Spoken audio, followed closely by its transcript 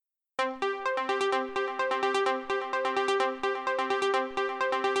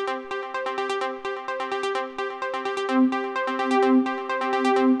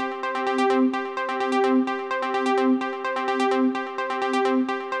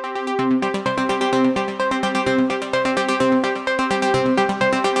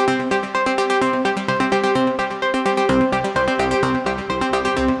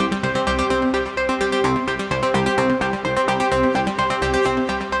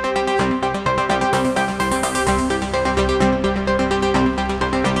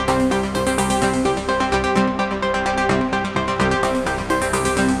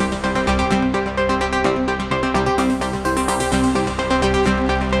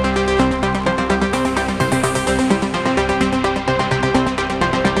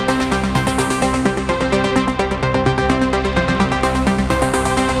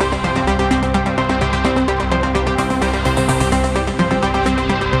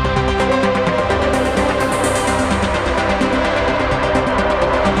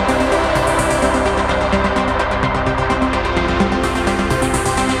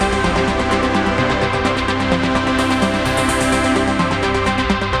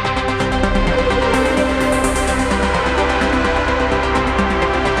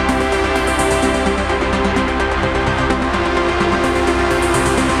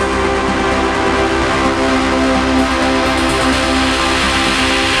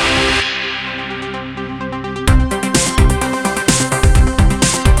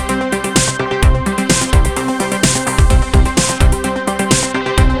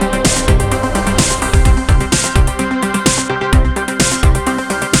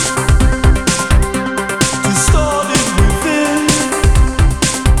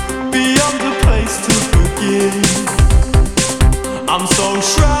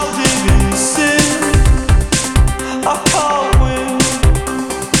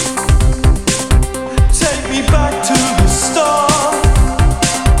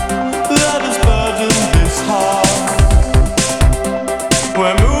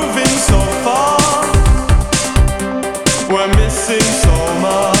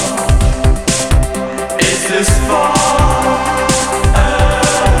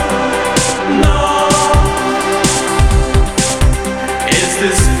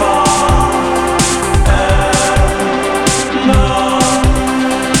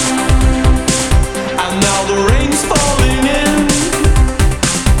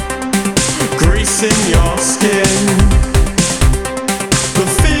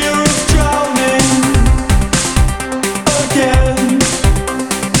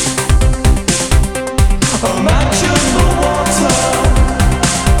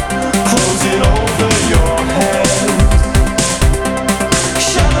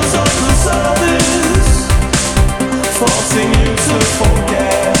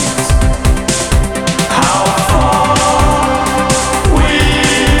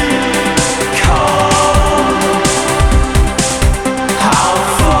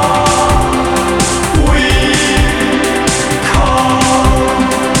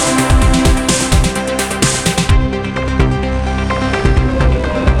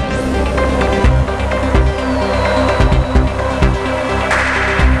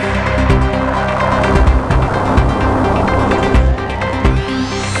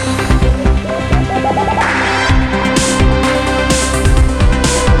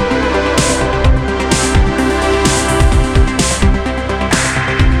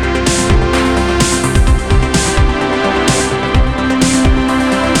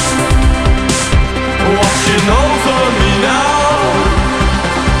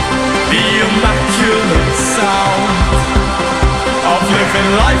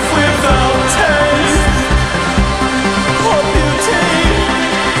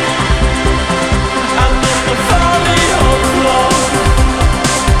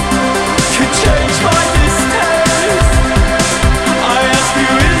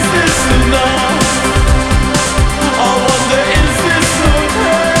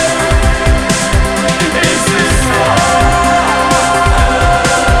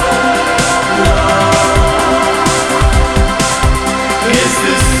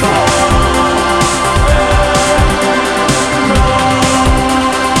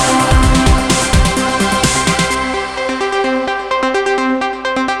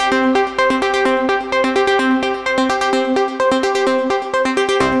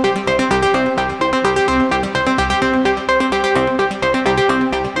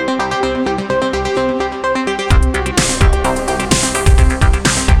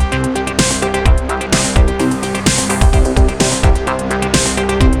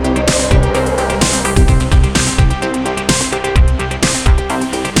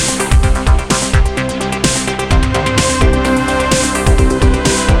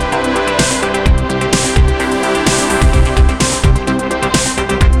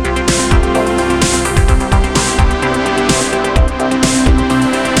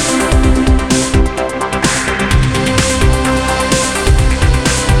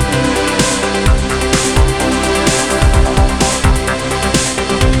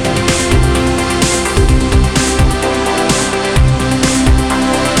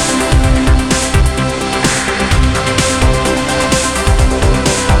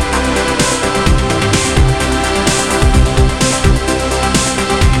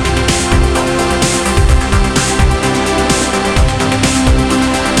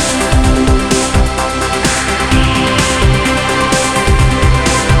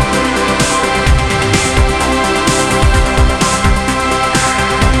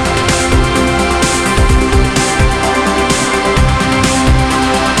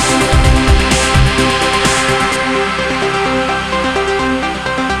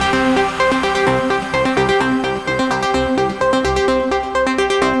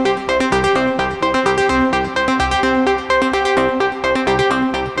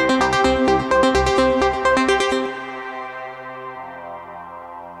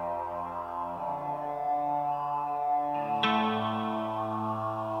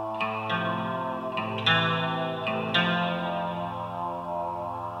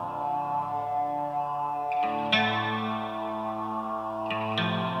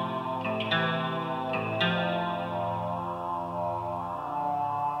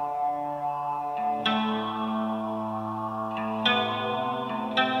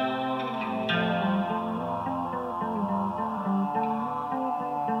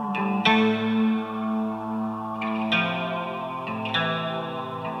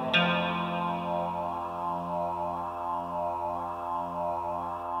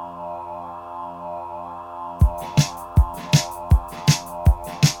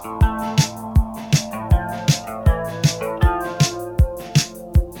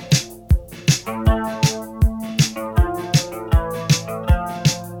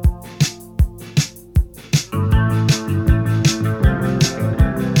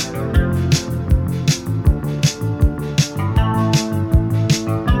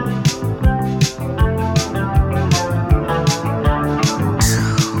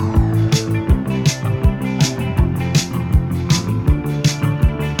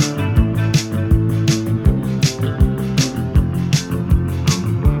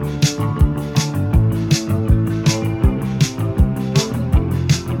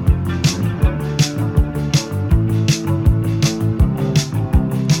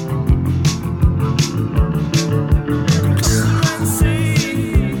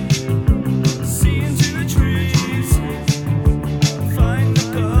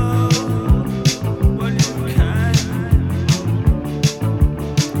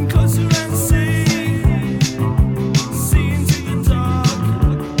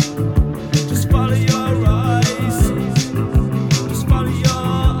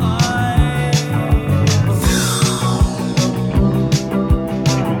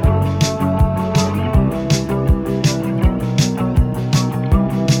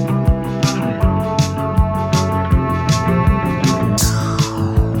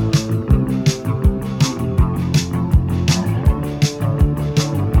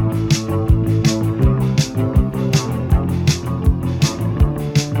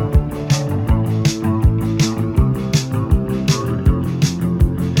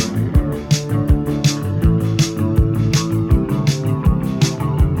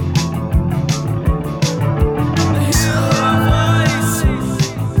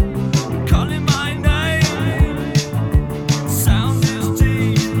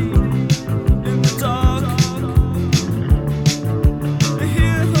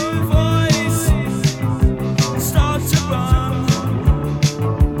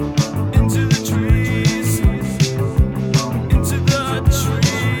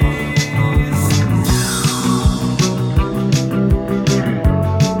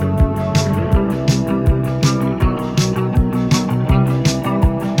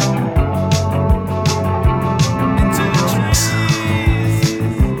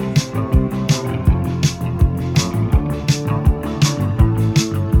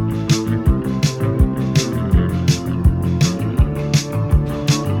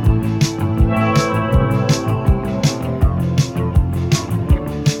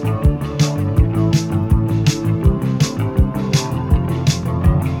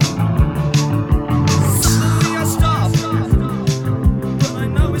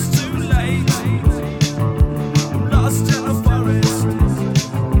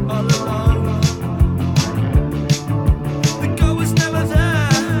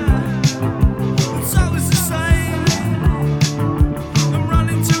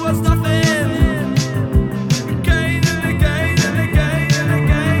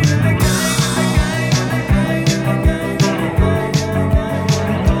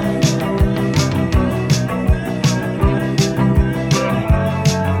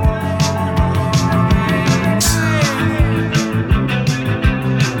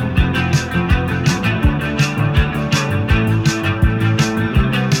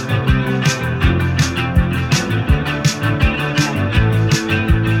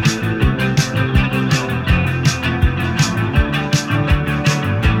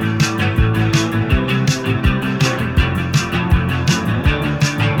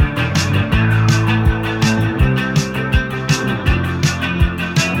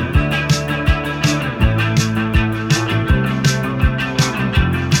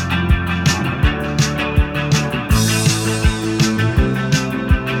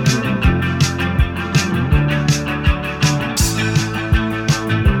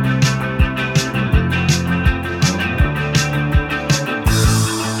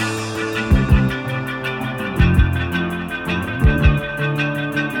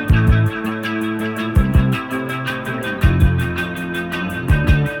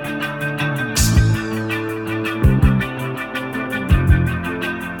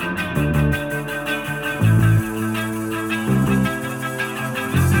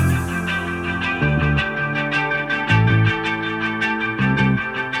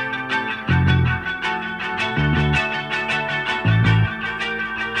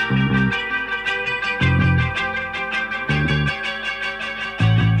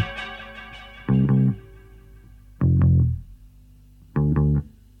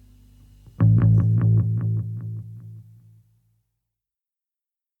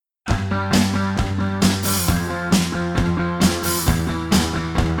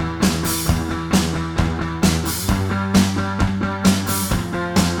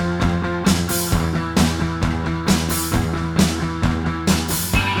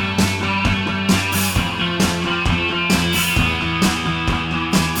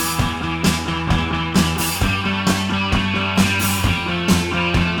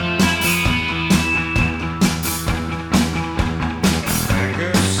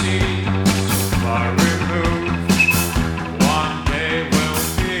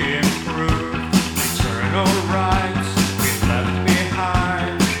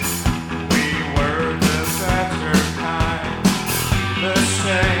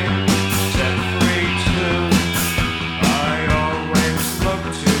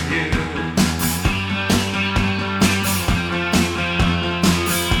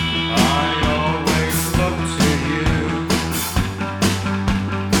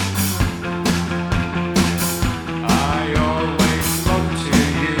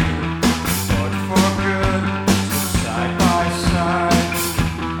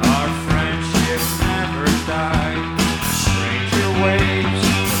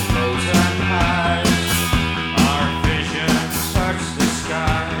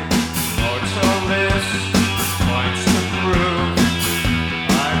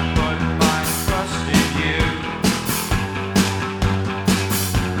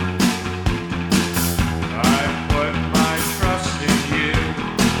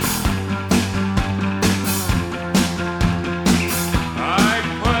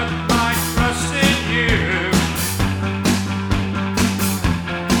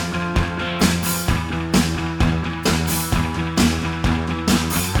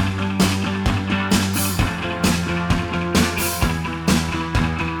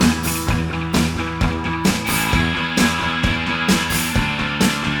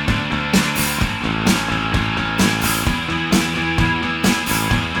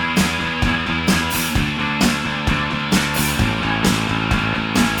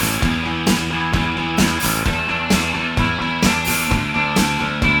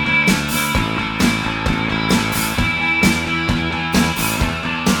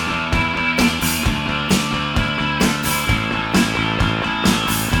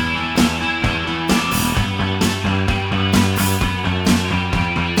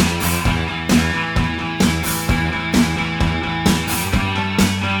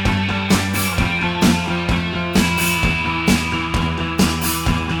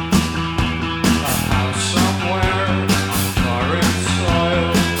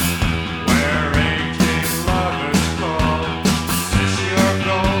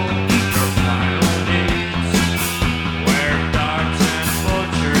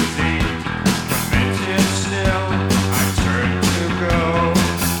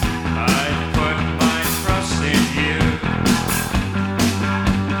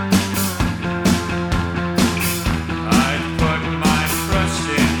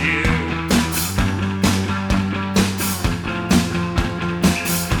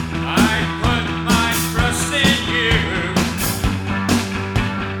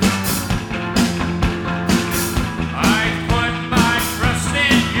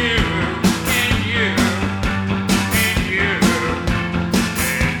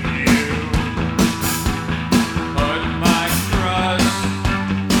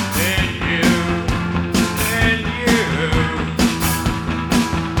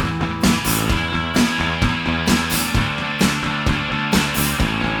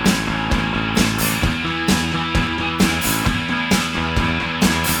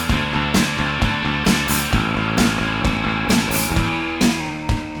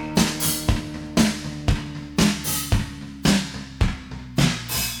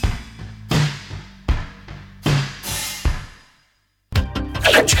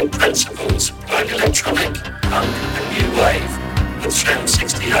electrical principles like electronic, punk and new wave with Sound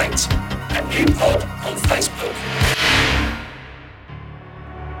 68 and New Pod on Facebook.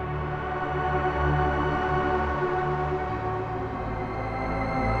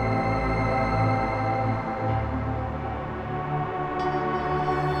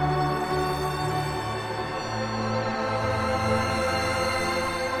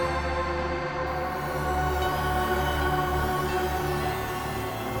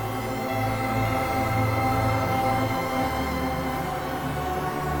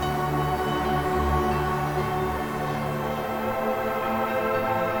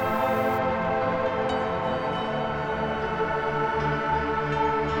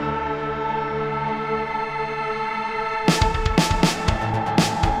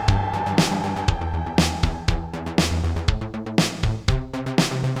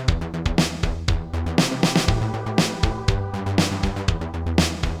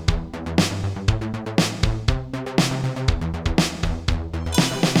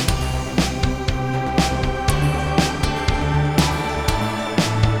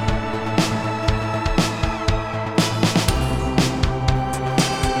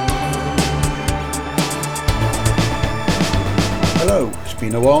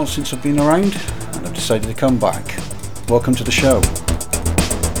 been a while since I've been around and I've decided to come back. Welcome to the show.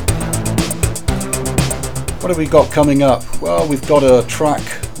 What have we got coming up? Well, we've got a track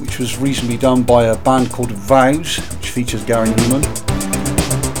which was recently done by a band called Vows, which features Gary Newman.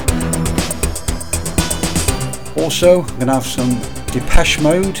 Also, we're going to have some Depeche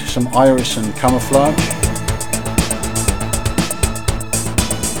Mode, some Iris and Camouflage.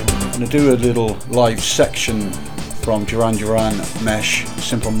 I'm going to do a little live section from Duran Duran, Mesh,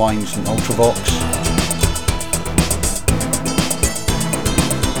 Simple Minds and Ultravox.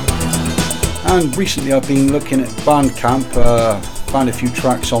 And recently I've been looking at Bandcamp, found a few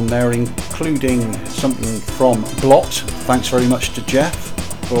tracks on there, including something from Blot. Thanks very much to Jeff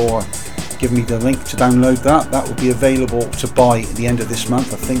for giving me the link to download that. That will be available to buy at the end of this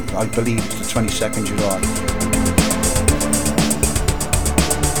month. I believe it's the 22nd July.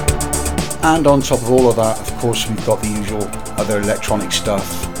 And on top of all of that, of course, we've got the usual other electronic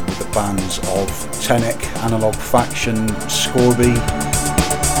stuff with the bands of Tenek, Analog Faction, Scorby.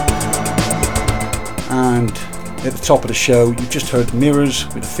 And at the top of the show, you just heard Mirrors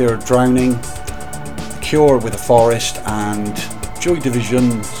with The Fear of Drowning, The Cure with The Forest, and Joy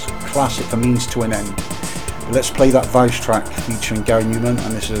Division's classic A Means to an End. But let's play that Vows track featuring Gary Newman,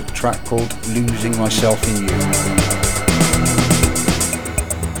 and this is a track called Losing Myself in You.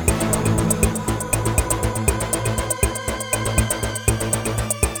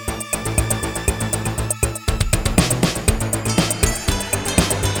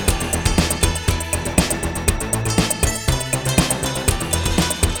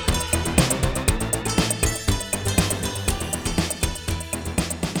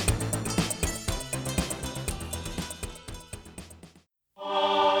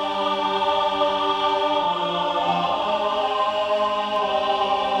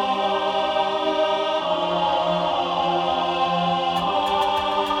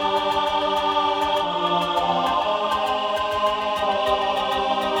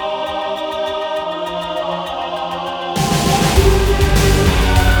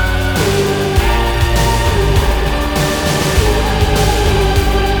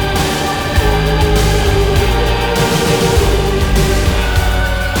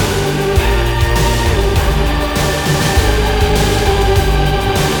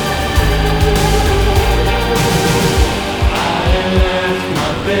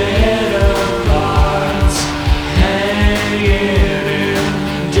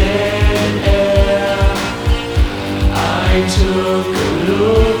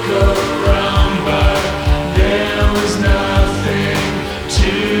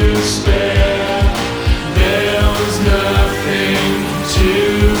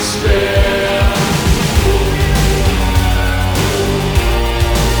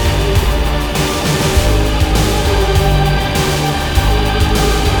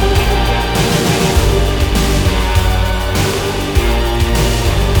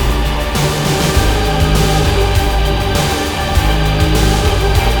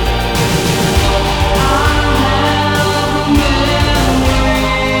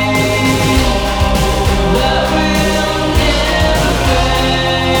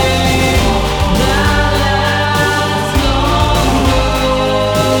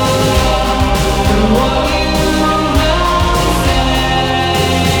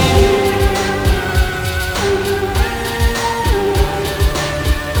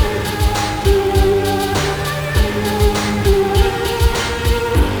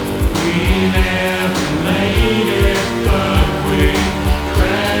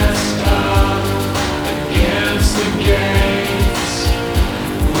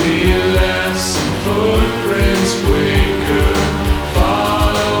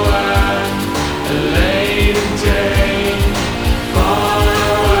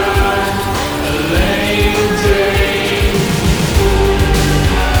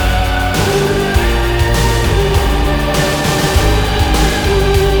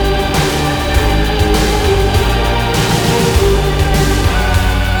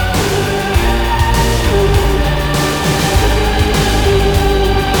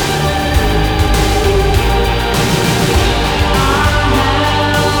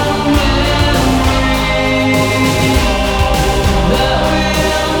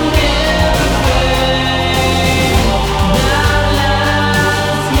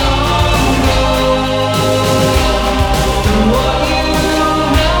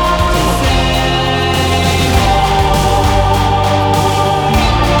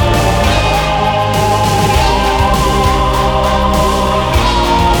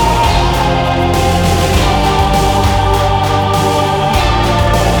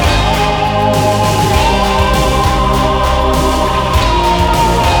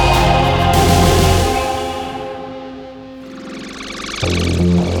 I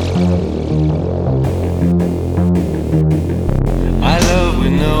love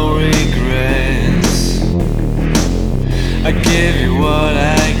with no regrets. I give you what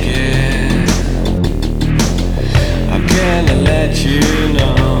I get. How can I let you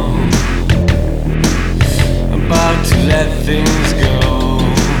know? I'm about to let things go.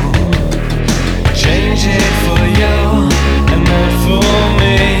 Change it for you and not for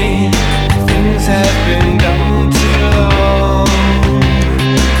me. Things have been done too long.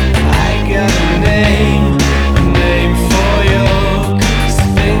 I got a name for you, 'cause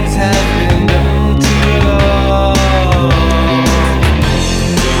things have been done too long.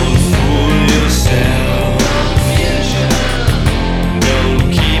 Don't fool yourself. Don't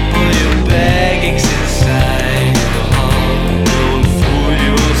keep all your baggage inside your heart. Don't fool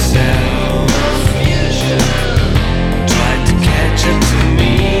yourself. Try to catch up to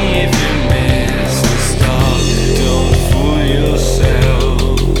me if you miss the stop. Don't fool yourself.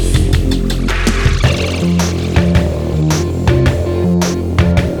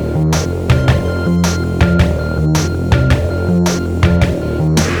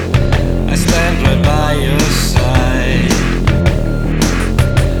 I stand right by your side.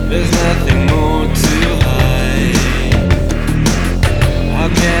 There's nothing more to hide. How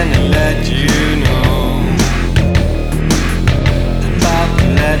can I let you know? About to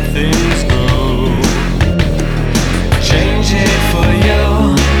let things go. Change it for you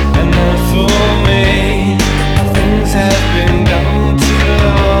and not for me. Things have been done too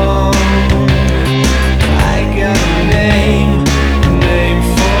long. I got a name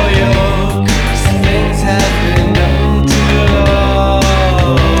for you, 'cause things have been done too long.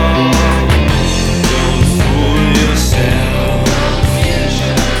 Don't fool yourself.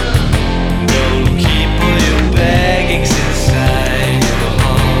 Don't keep all your baggage inside your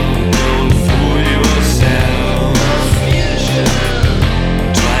heart. Don't fool yourself.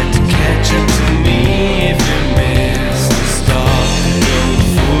 Try to catch up to me if you miss the stop. Don't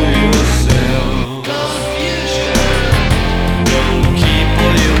fool yourself. Don't keep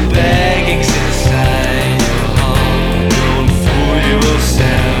all your baggage inside your heart. Don't fool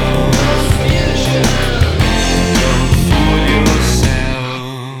yourself. Don't fool yourself.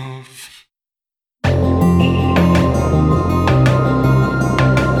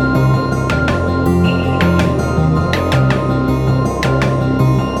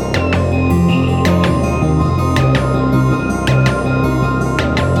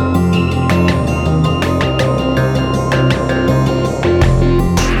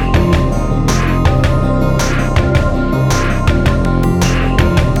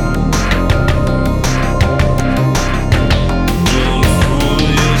 Don't fool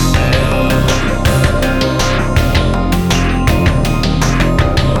yourself.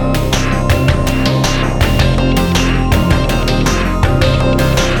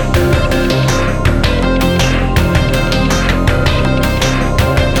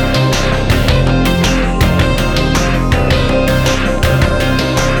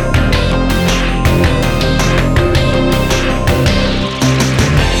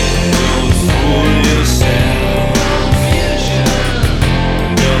 Don't fool yourself.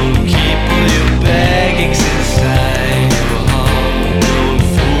 Don't keep all your baggage inside your heart. Don't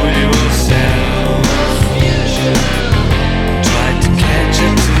fool yourself. Try to catch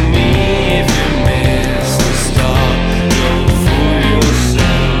up to me if you miss the stop. Don't fool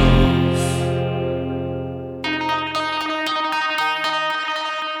yourself.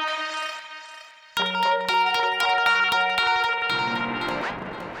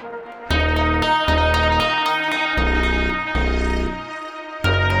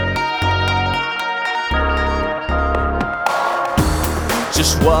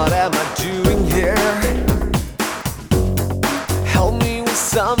 Just what am I doing here? Help me with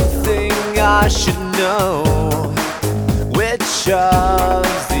something I should know. Which of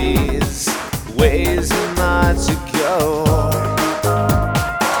these ways am I to go?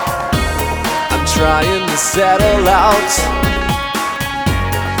 I'm trying to settle out.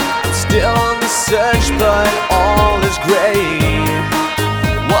 I'm still on the search, but all is great.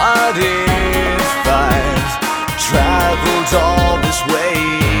 What if I've traveled all this way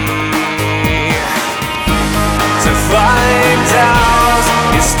to find out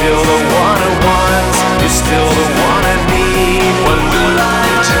you're still the one I want, you're still the one I need? What will I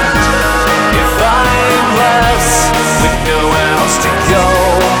do if I'm left with nowhere else to go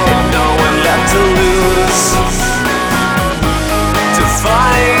and no one left to lose? To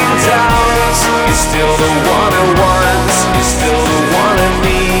find out you're still the one I want, you're still the one I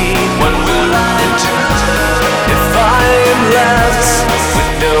need. What will I do if I'm left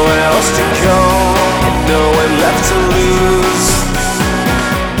with nowhere else to go and no one left to lose?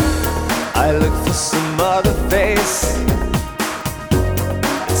 for some other face.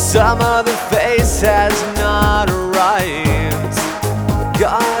 Some other face has not arrived.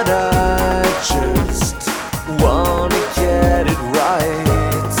 God, I just wanna get it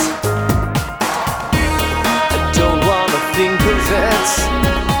right. I don't wanna think of it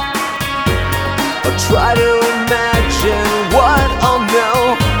or try to imagine what I'll know.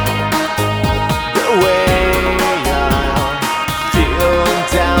 The way I'll feel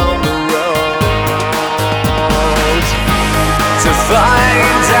down the road. To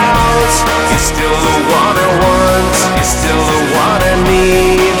find out you're still the one I want, you're still the one I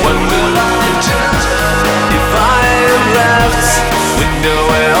need. What will I do if I'm left with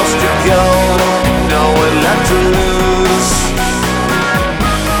nowhere else to go and no one left to lose?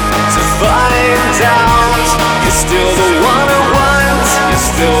 To find out you're still the one I want, you're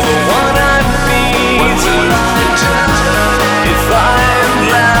still the one I need. What will I do if I'm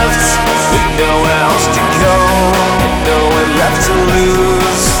left with nowhere else to go and no one left to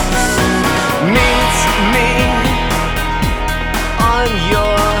lose? Meet me on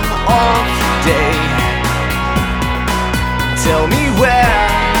your off day. Tell me where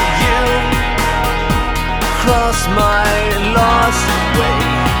you cross my lost way.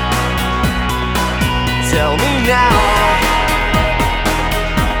 Tell me now.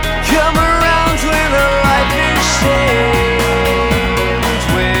 Come around when the life is shamed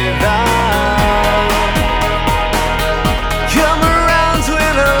without. Come around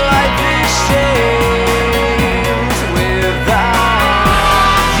when the life is shamed without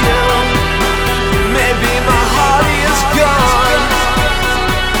you. Maybe my heart is gone.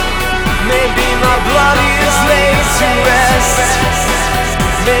 Maybe my body is laid to rest.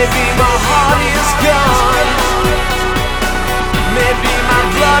 Maybe my heart is gone. Maybe my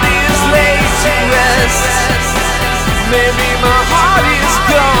body is laid to rest. Maybe my heart is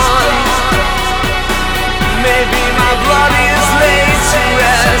gone. Maybe my body is laid to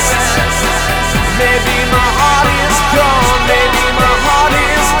rest. Maybe my heart is gone. Maybe my heart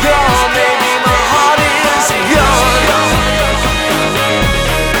is gone. Maybe my heart is gone.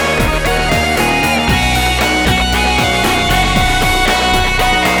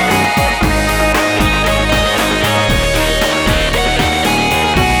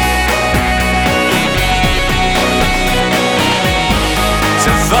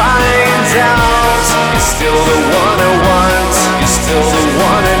 To find out you're still the one I want, you're still the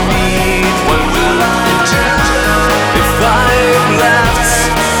one I need. What will I do if I'm left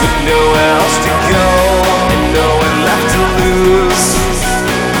with nowhere else to go and no one left to lose?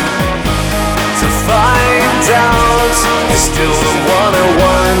 To find out you're still the one I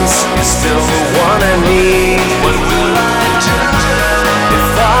want, you're still the one I need. What will I do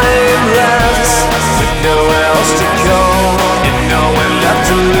if I'm left with nowhere else to go and no one left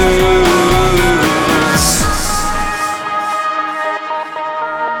to lose?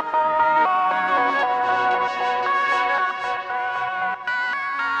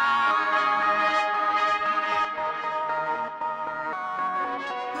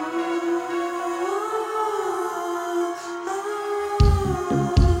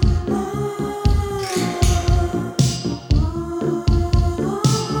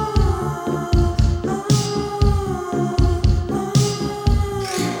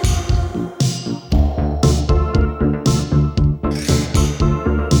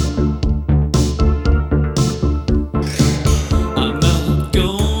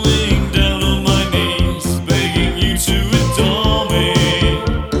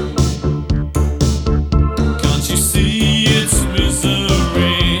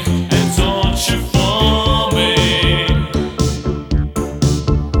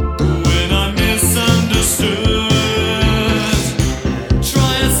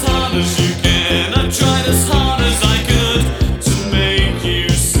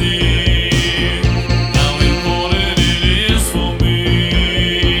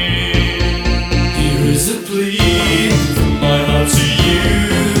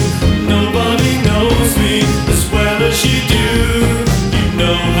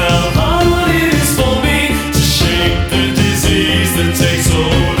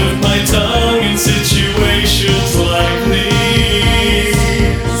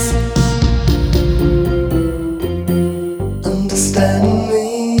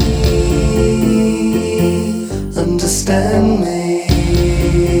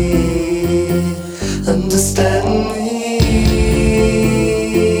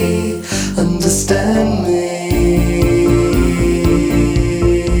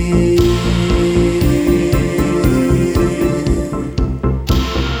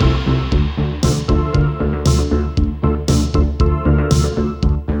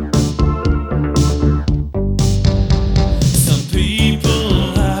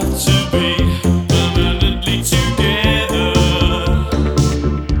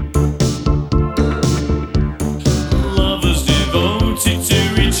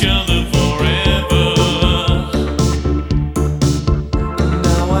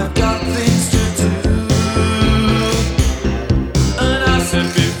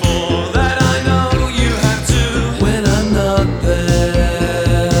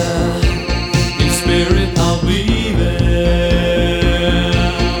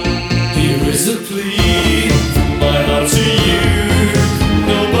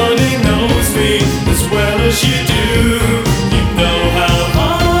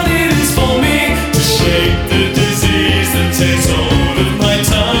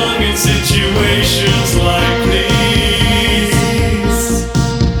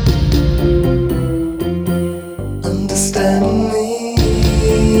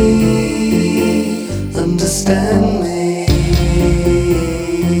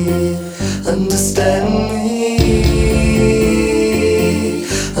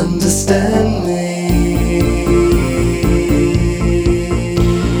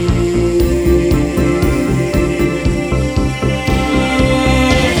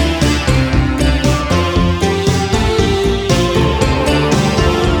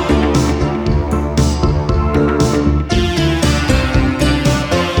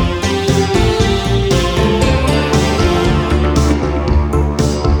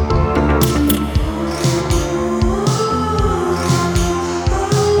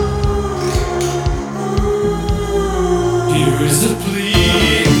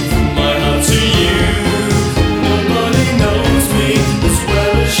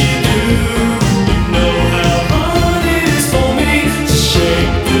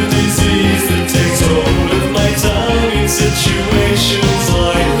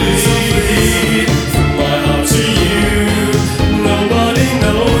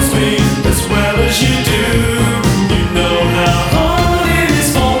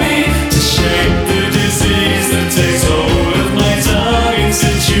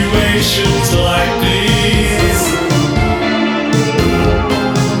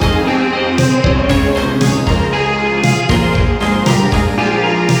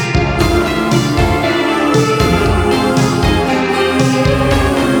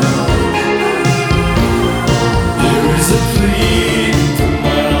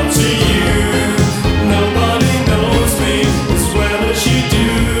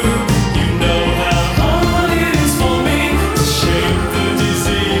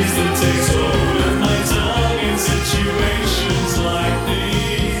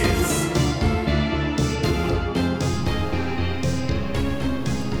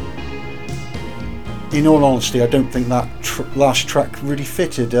 in all honesty, I don't think that last track really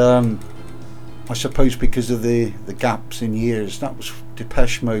fitted. I suppose because of the gaps in years. That was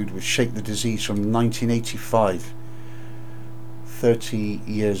Depeche Mode with Shake the Disease from 1985. 30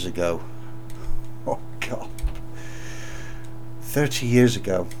 years ago. Oh God. 30 years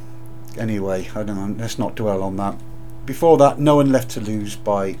ago. Anyway, I don't know, let's not dwell on that. Before that, No One Left to Lose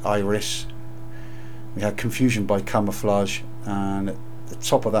by Iris. We had Confusion by Camouflage, and at the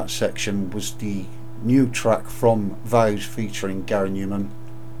top of that section was the new track from Vows featuring Gary Newman,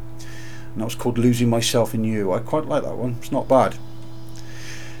 and that was called Losing Myself in You. I quite like that one, it's not bad.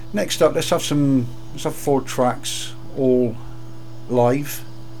 Next up, let's have 4 tracks, all live,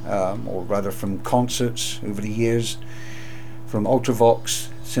 or rather from concerts over the years, from Ultravox,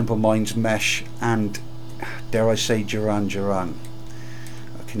 Simple Minds, Mesh, and dare I say Duran Duran.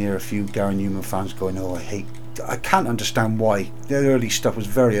 I can hear a few Gary Newman fans going, oh, I can't understand why. Their early stuff was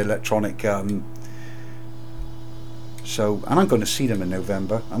very electronic. And I'm going to see them in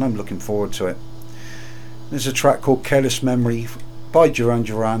November, and I'm looking forward to it. There's a track called Careless Memory by Duran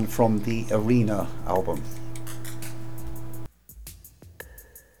Duran from the Arena album.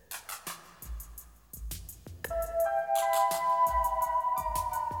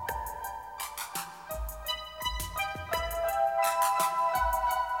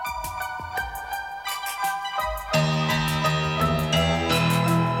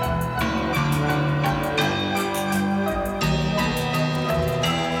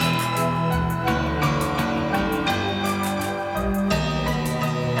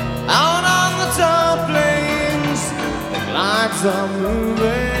 Are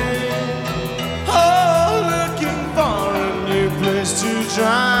moving, oh, looking for a new place to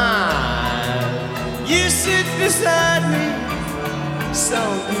drive. You sit beside me, so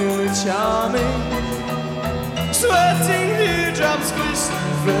newly charming, sweating dewdrops glisten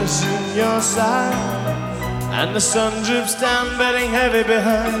fresh in your side, and the sun drips down, bedding heavy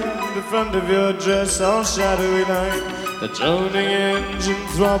behind the front of your dress, all shadowy like the droning engine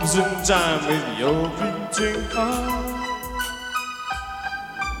throbs in time with your beating heart.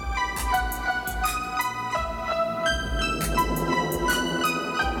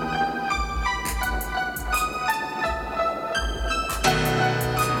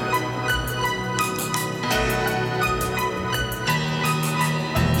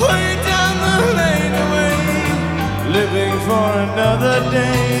 Living for another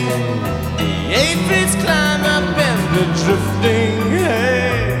day. The aphids climb up in the drifting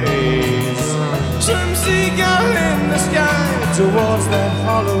haze. Swim seagull in the sky towards that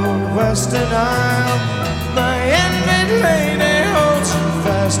hollow western isle. My envied lady holds you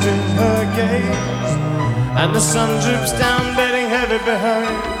fast in her gaze, and the sun drips down, bedding heavy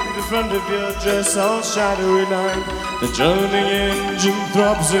behind the front of your dress, all shadowy line. The droning engine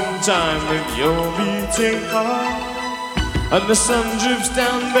throbs in time with your beating heart. And the sun drips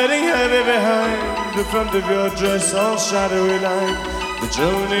down, bedding heavy behind the front of your dress, all shadowy line. The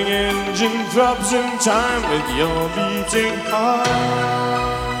droning engine throbs in time with your beating heart.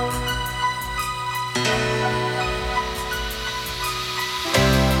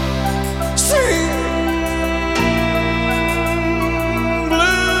 Sing,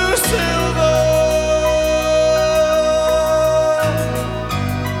 blue silver.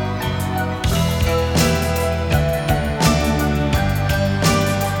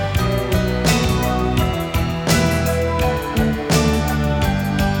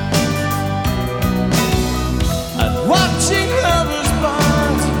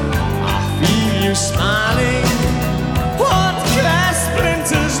 Smiling, what glass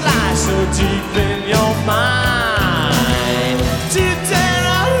splinters lie so deep in your mind? To tear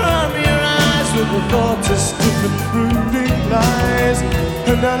out from your eyes with the thought of stupid brooding lies,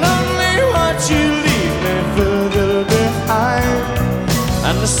 and not only what you leave me further behind.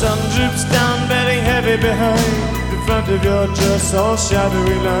 And the sun drips down, bedding heavy behind the front of your dress, all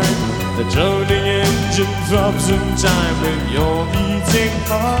shadowy line. The droning engine throbs in time with your beating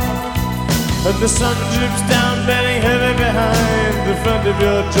heart. And the sun drips down, bedding heavy behind the front of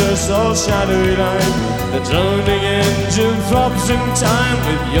your dress, all shadowy line. The droning engine throbs in time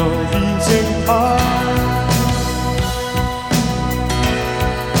with your beating heart.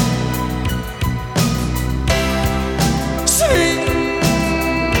 Sing,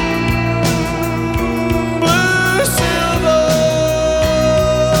 blue silver.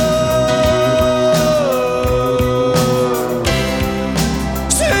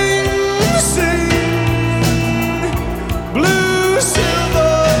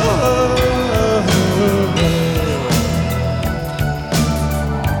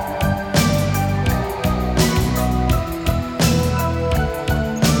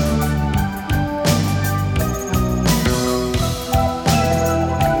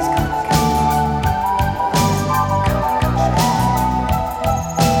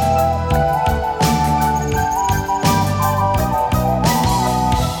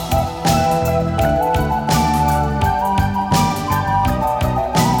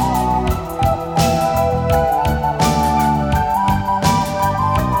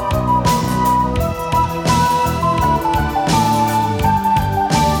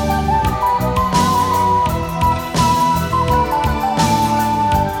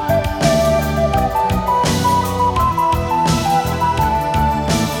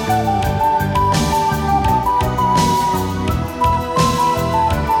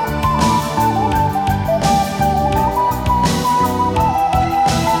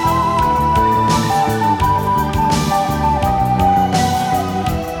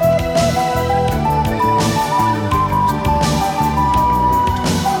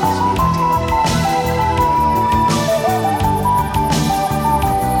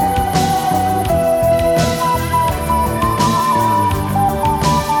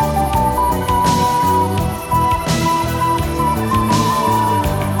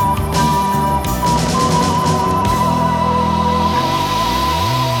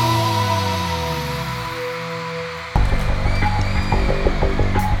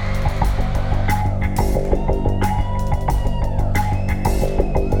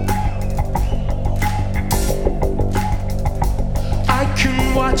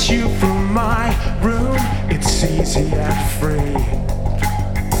 get you from my room, it's easy and free.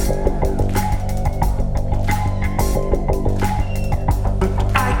 But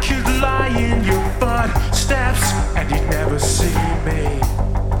I could lie in your footsteps and you'd never see me.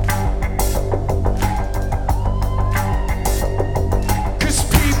 Cause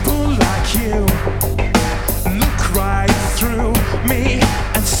people like you look right through me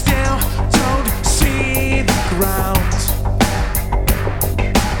and still don't see the ground.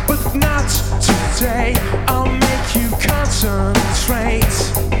 But not today, I'll make you concentrate.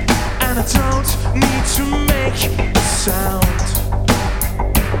 And I don't need to make a sound.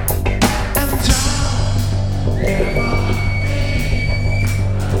 And I'll never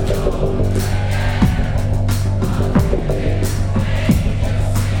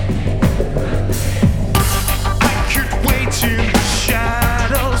I could wait in the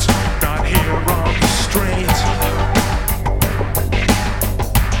shadows, not here on the street.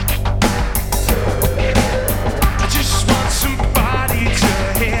 I just want somebody to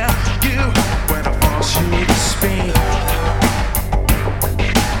hear you when I force you to speak.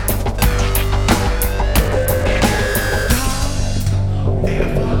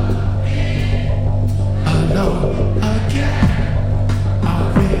 Never alone again. I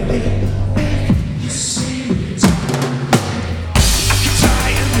really think you see me.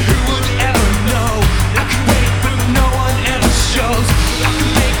 Tired, who would ever know? I can wait, but no one ever shows. I can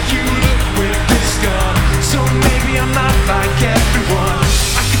make you look with this gun, so maybe I'm not like everyone.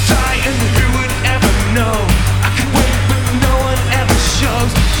 I can die, and who would ever know? I can wait, but no one ever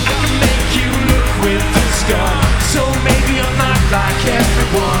shows. I can make you look with this gun, so maybe I'm not like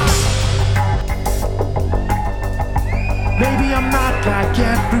everyone. Maybe I'm not like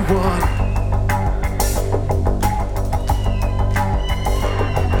everyone.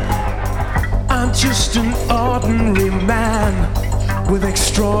 I'm just an ordinary man with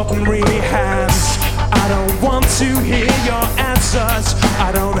extraordinary hands. I don't want to hear your answers.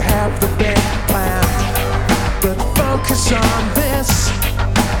 I don't have the big plan. But focus on this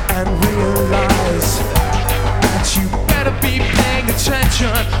and realize that you better be paying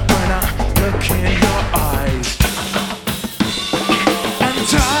attention when I look in your eyes. And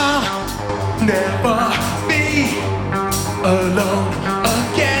I'll never be alone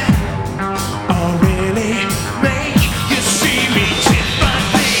again. I'll really make you see me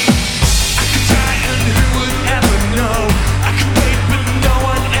differently. I could die, and who would ever know? I can wait, but no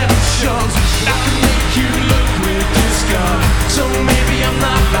one ever shows. I can make you look with this gun, so maybe I'm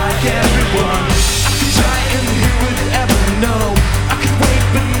not like everyone. I could die, and who would ever know? I can wait,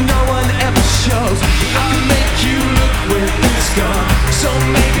 but no one ever shows. I can make you look with this gun, so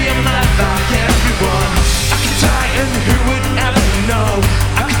maybe I'm not like everyone. I could die, and who would ever know?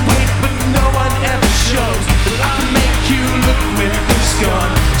 I could wait, but no one ever shows. I can make you look with this gun,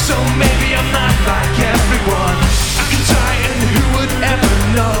 so maybe I'm not like everyone. I could die, and who would ever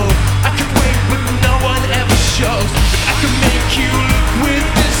know? I could wait, but no one ever shows. I can make you look with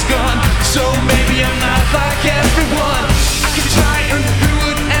this gun, so maybe I'm not like everyone. I could die, and who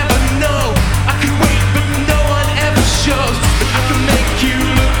would ever know? I could wait, but no one ever shows. I can make you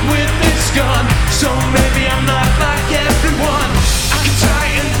look with this gun, so maybe I'm not like everyone. I could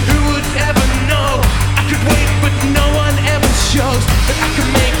die, and who would ever know? I could wait, but no one ever shows. I can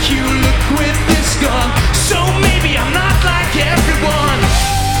make you look with this gun, so maybe I'm not like everyone.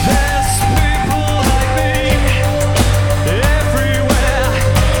 There's people like me everywhere.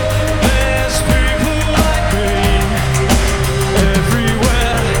 There's people like me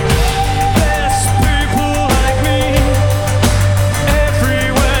everywhere. There's people like me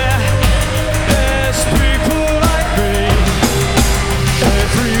everywhere. There's people like me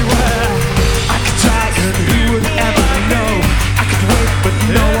everywhere. I could die, and who would ever know? I could wait, but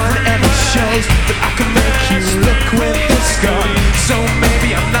no one ever shows. But I can make you look with this gun, so maybe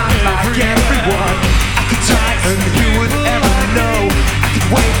I'm not like everyone. I could die, and who would ever know? I could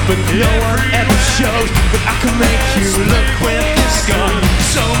wait, but no one ever shows. But I can make you look with this gun,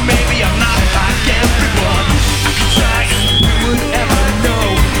 so maybe I'm not like everyone. I could die, and who would ever know?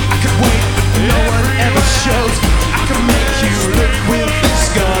 I could wait, but no one ever shows. I can make you look with this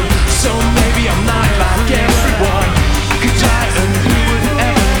gun, so maybe I'm not like everyone. I could die, and who would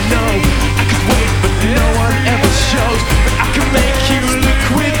ever know? I could wait, but no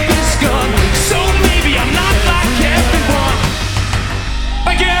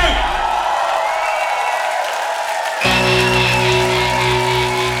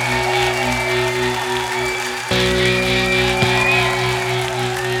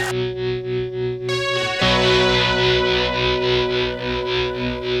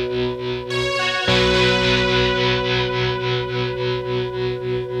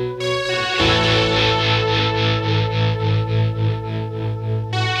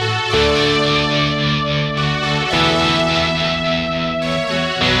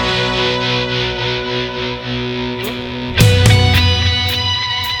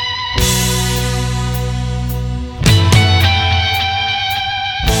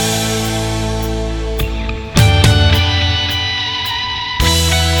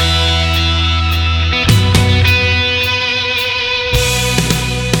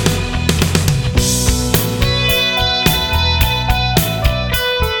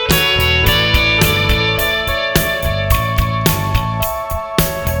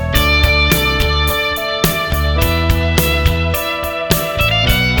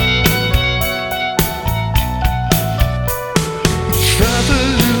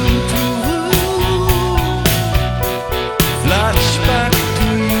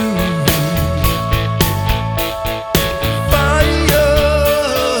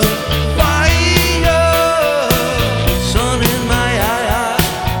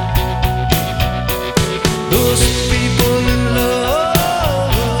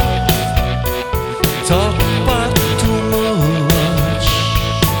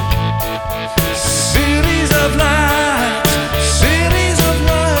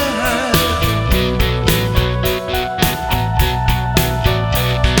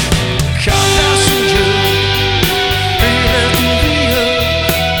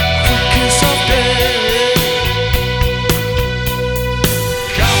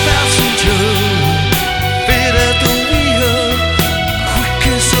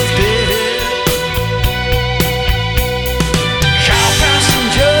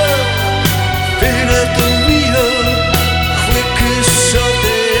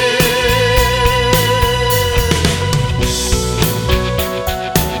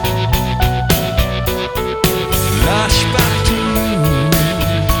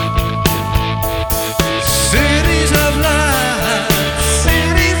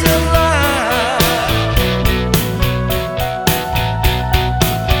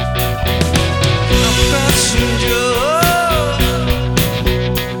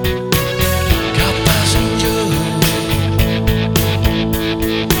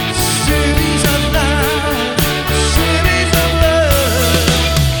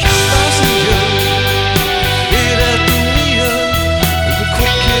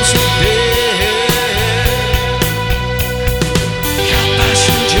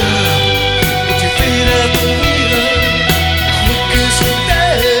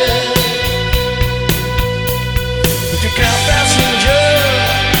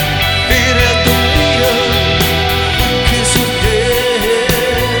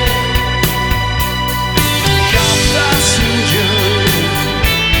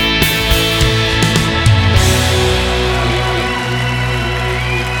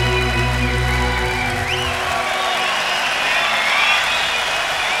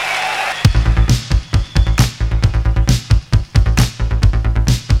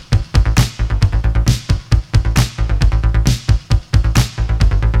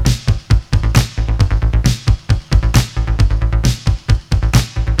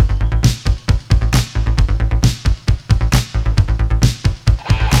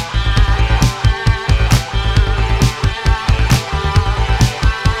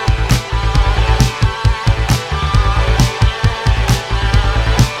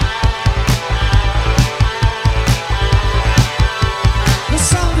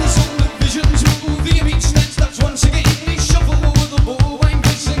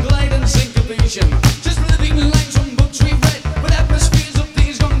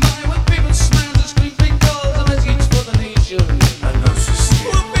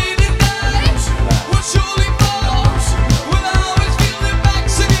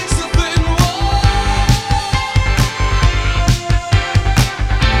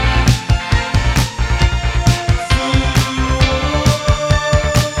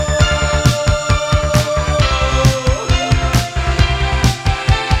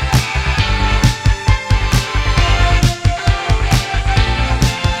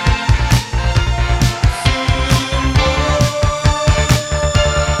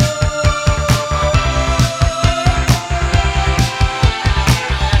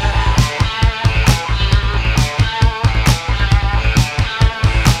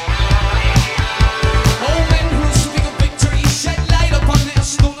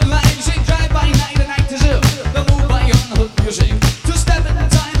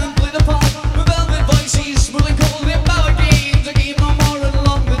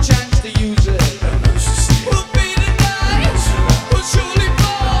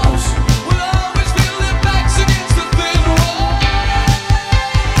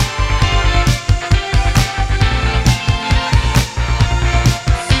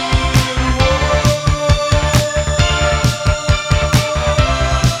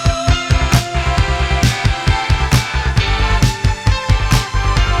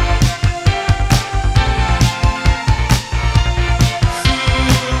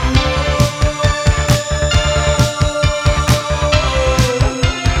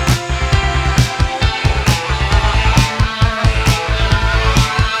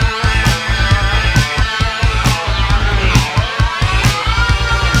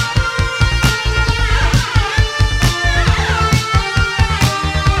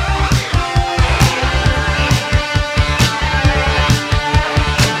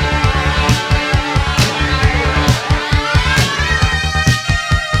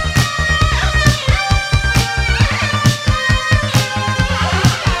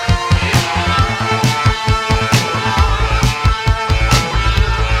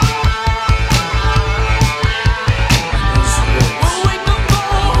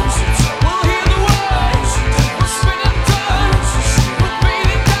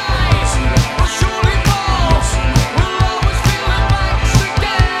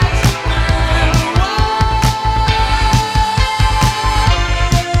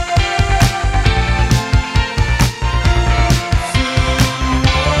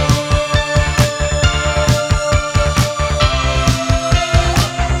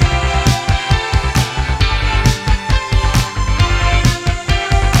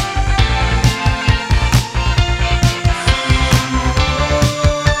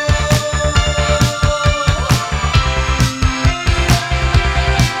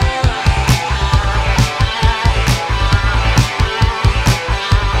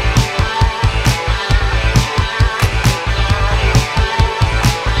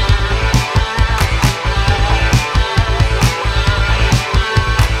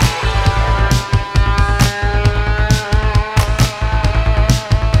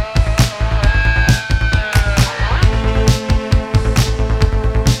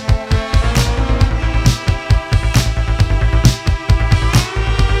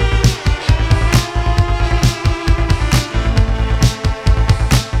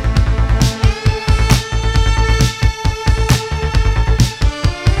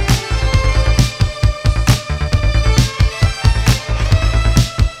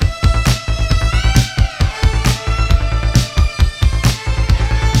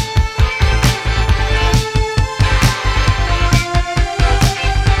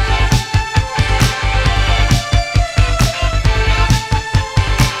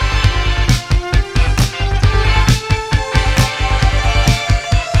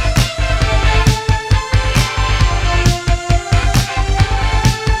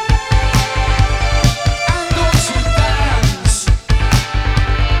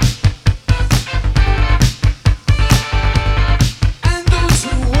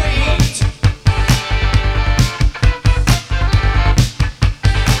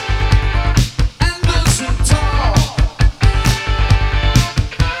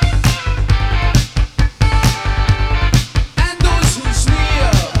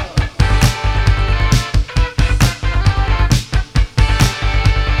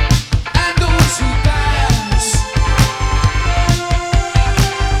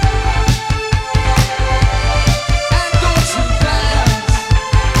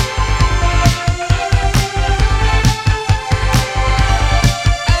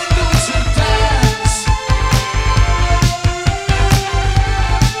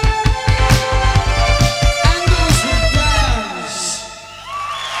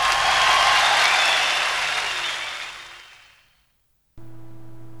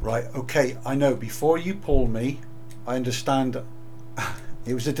Okay, I know, before you pull me, I understand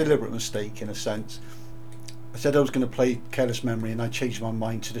it was a deliberate mistake in a sense. I said I was going to play Careless Memory and I changed my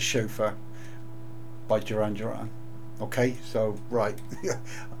mind to The Chauffeur by Duran Duran. Okay, so, right.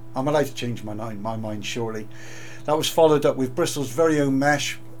 I'm allowed to change my mind, surely. That was followed up with Bristol's very own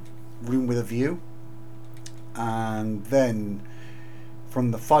Mesh, Room with a View. And then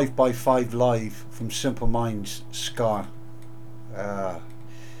from the 5x5 Live from Simple Minds, Scar.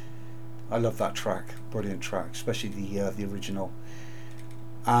 I love that track, brilliant track, especially the original.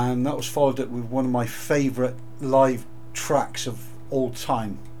 And that was followed up with one of my favourite live tracks of all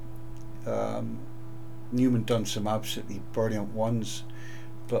time. Newman done some absolutely brilliant ones,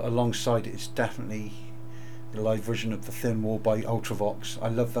 but alongside it is definitely the live version of The Thin Wall by Ultravox. I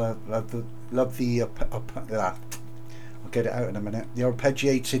love I'll get it out in a minute. The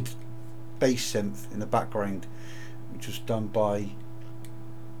arpeggiated bass synth in the background, which was done by,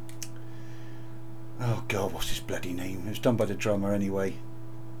 oh god, what's his bloody name? It was done by the drummer anyway.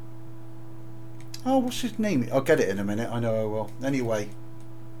 Oh, what's his name? I'll get it in a minute. I know I will. Anyway,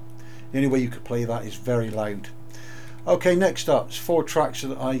 the only way you could play that is very loud. Okay, next up, it's 4 tracks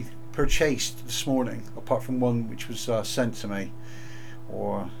that I purchased this morning, apart from one which was sent to me,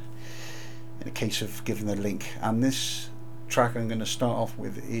 or in a case of giving the link. And this track I'm going to start off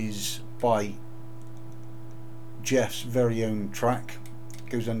with is by Jeff's very own track. It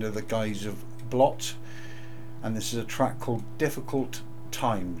goes under the guise of Blot, and this is a track called Difficult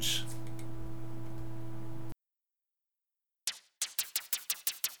Times.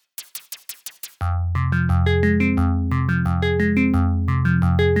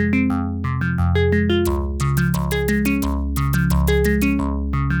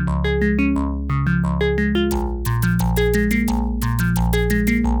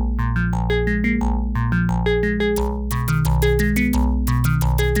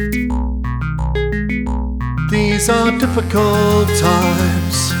 These are difficult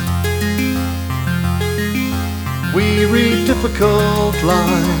times. We read difficult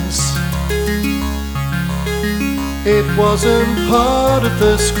lines. It wasn't part of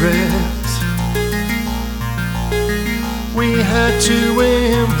the script. We had to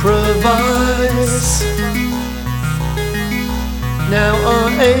improvise. Now our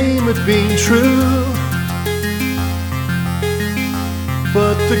aim had been true,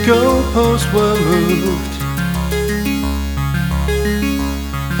 but the goalposts were moved,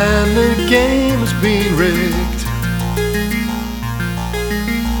 and the game's been rigged.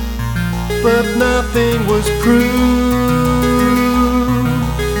 But nothing was proved.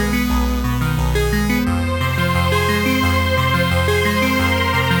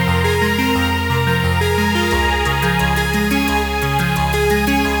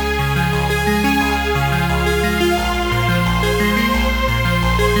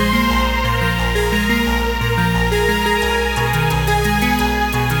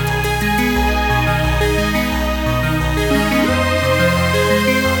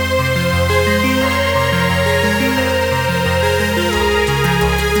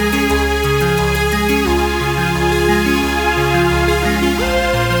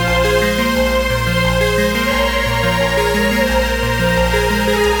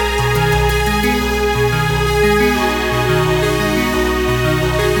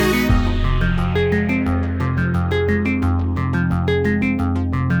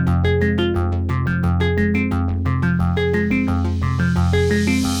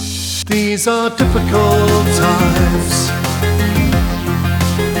 These are difficult times.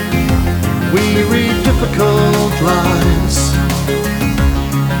 We read difficult lines.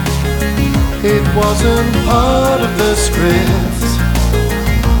 It wasn't part of the script.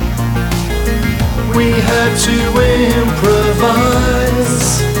 We had to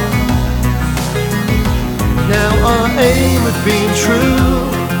improvise. Now our aim had been true,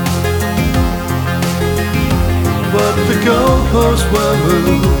 but the goalposts were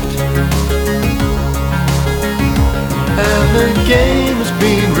moved, and the game has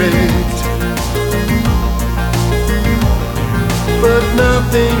been rigged. But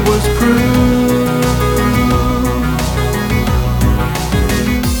nothing was proved.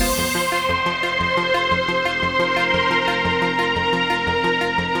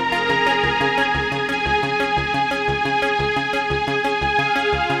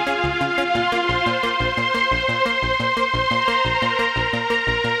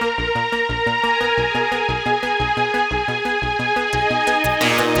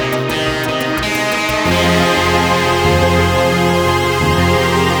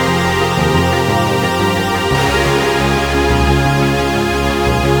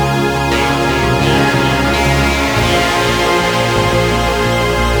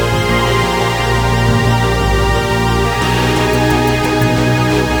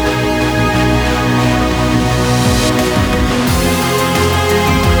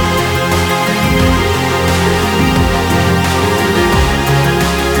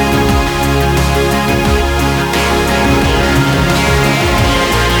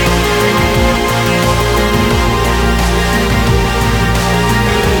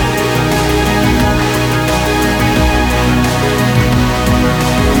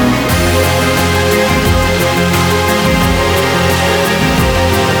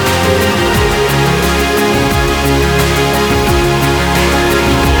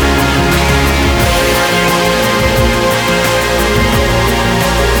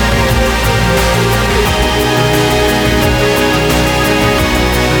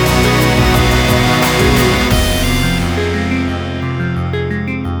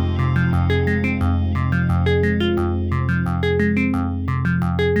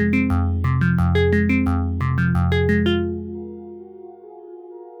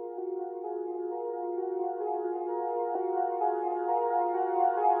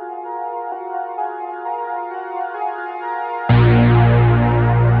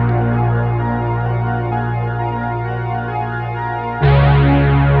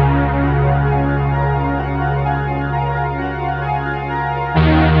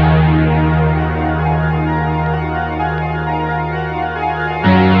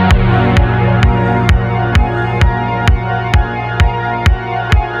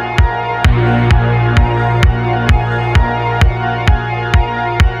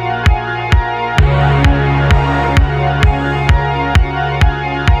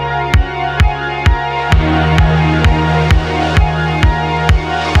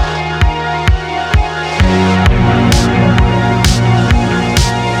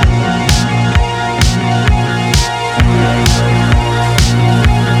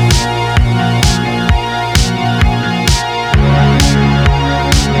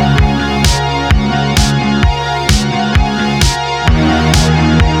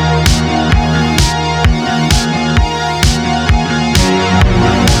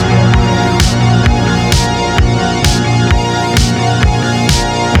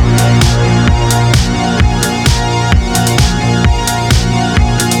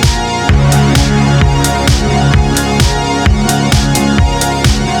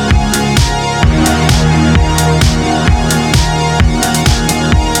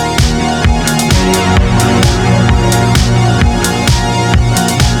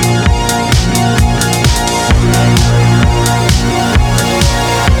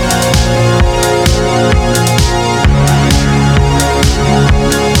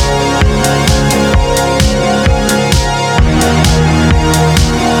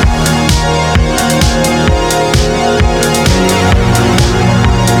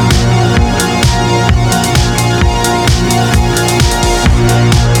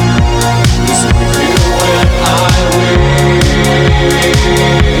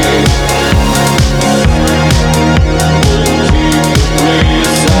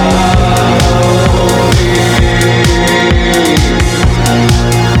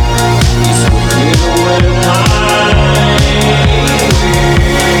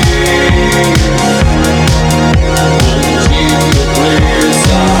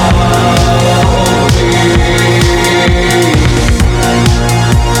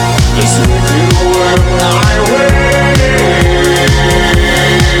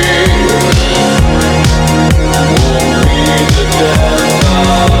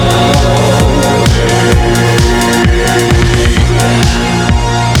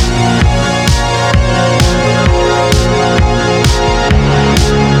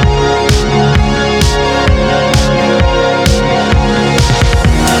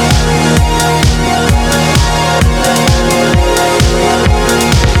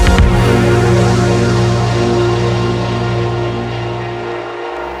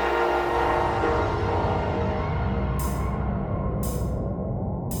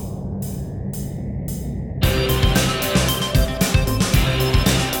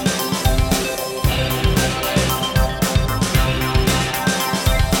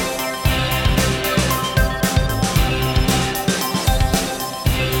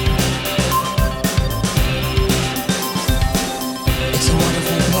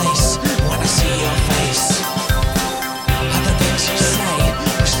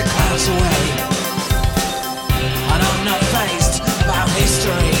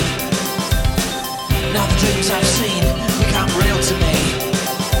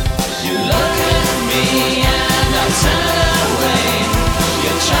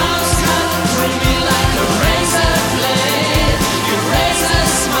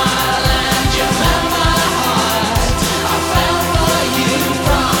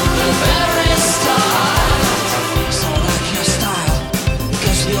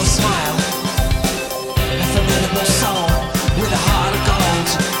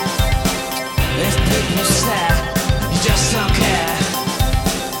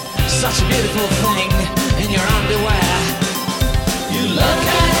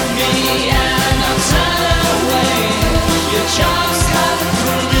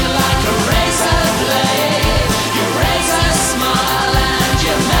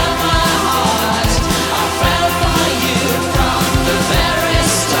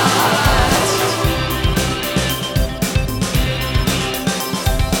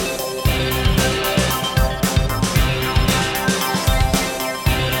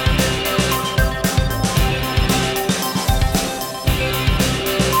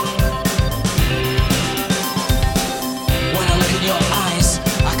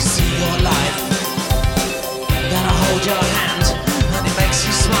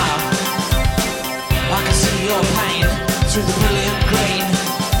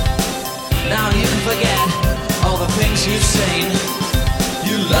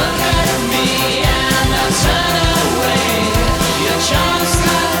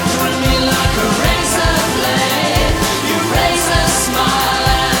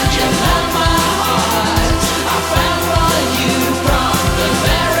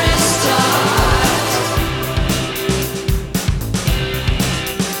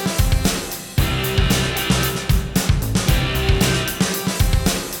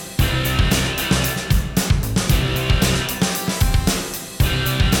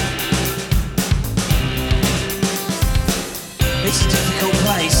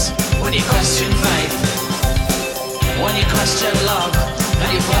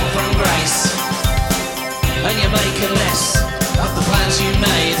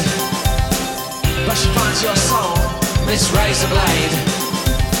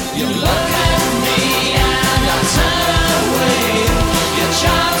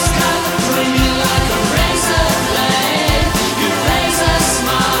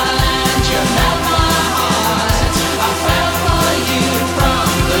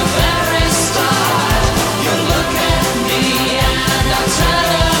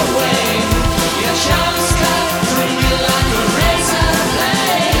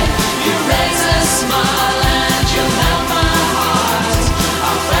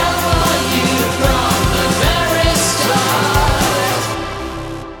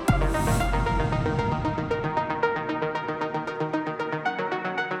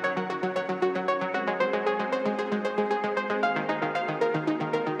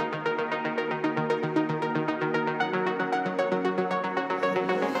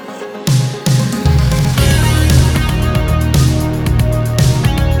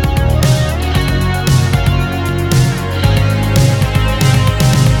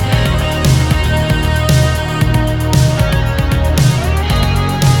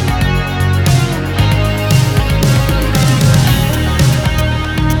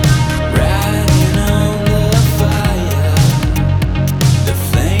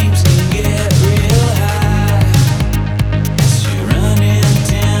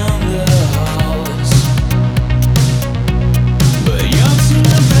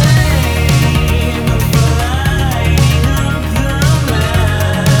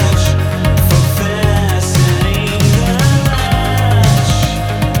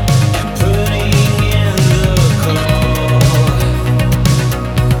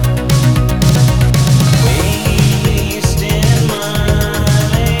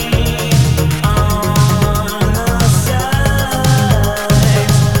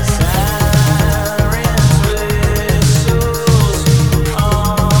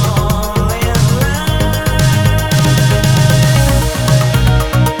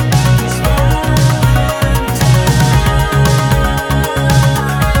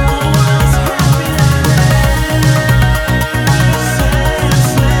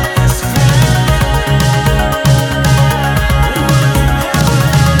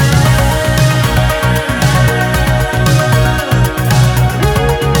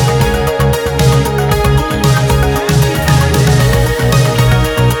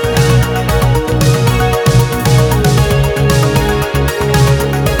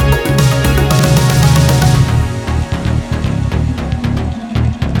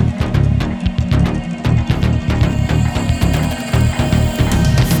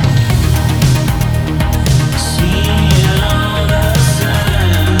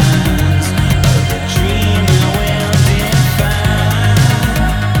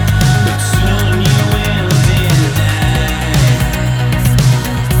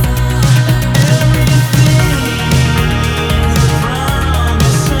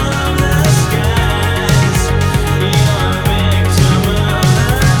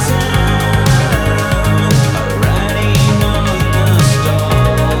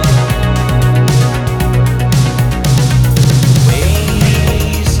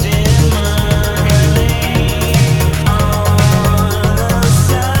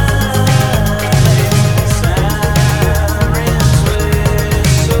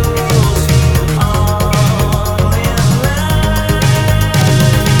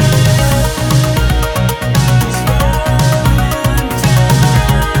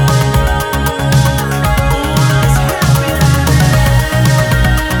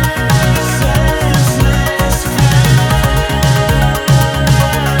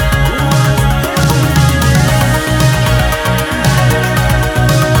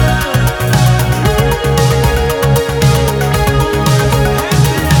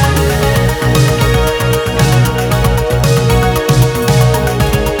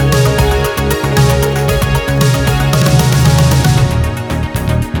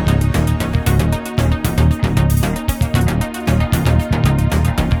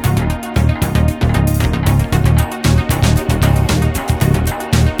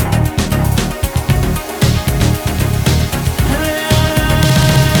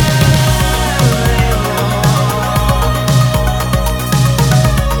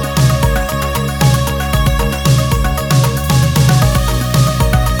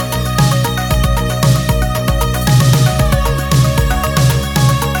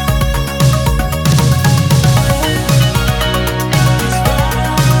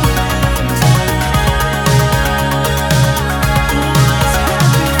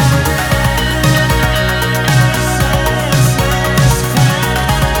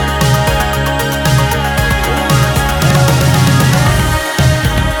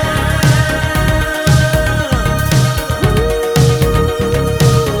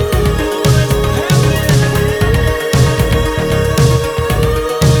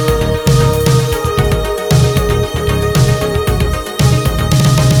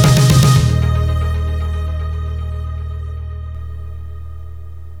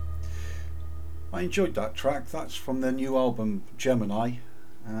 I enjoyed that track. That's from their new album Gemini,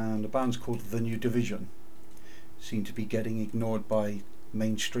 and the band's called The New Division. Seem to be getting ignored by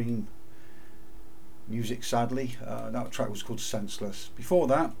mainstream music, sadly. That track was called Senseless. Before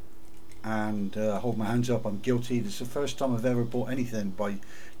that, and Hold My Hands Up, I'm Guilty. This is the first time I've ever bought anything by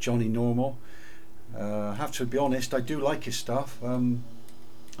Johnny Normal. I have to be honest, I do like his stuff.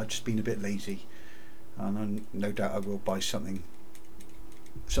 I've just been a bit lazy, and no doubt I will buy something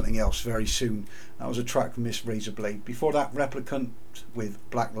else very soon. That was a track from Miss Razorblade. Before that, Replicant with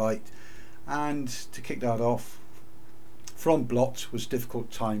Blacklight, and to kick that off, from Blot was Difficult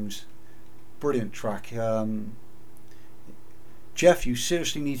Times. Brilliant track. Jeff, you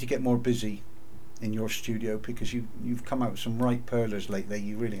seriously need to get more busy in your studio, because you've come out with some right pearlers lately.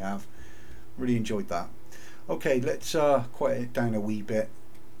 You really have. Really enjoyed that. Okay, let's quiet it down a wee bit.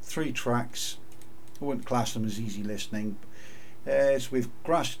 3 tracks. I wouldn't class them as easy listening. It's with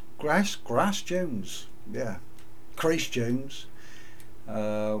Grace Jones. Yeah, Grace Jones.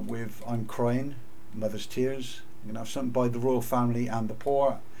 With I'm Crying, Mother's Tears. I'm going to have something by the Royal Family and the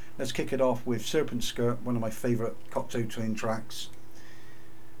Poor. Let's kick it off with Serpent Skirt, one of my favourite Cocteau Twin tracks.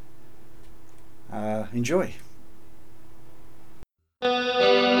 Enjoy.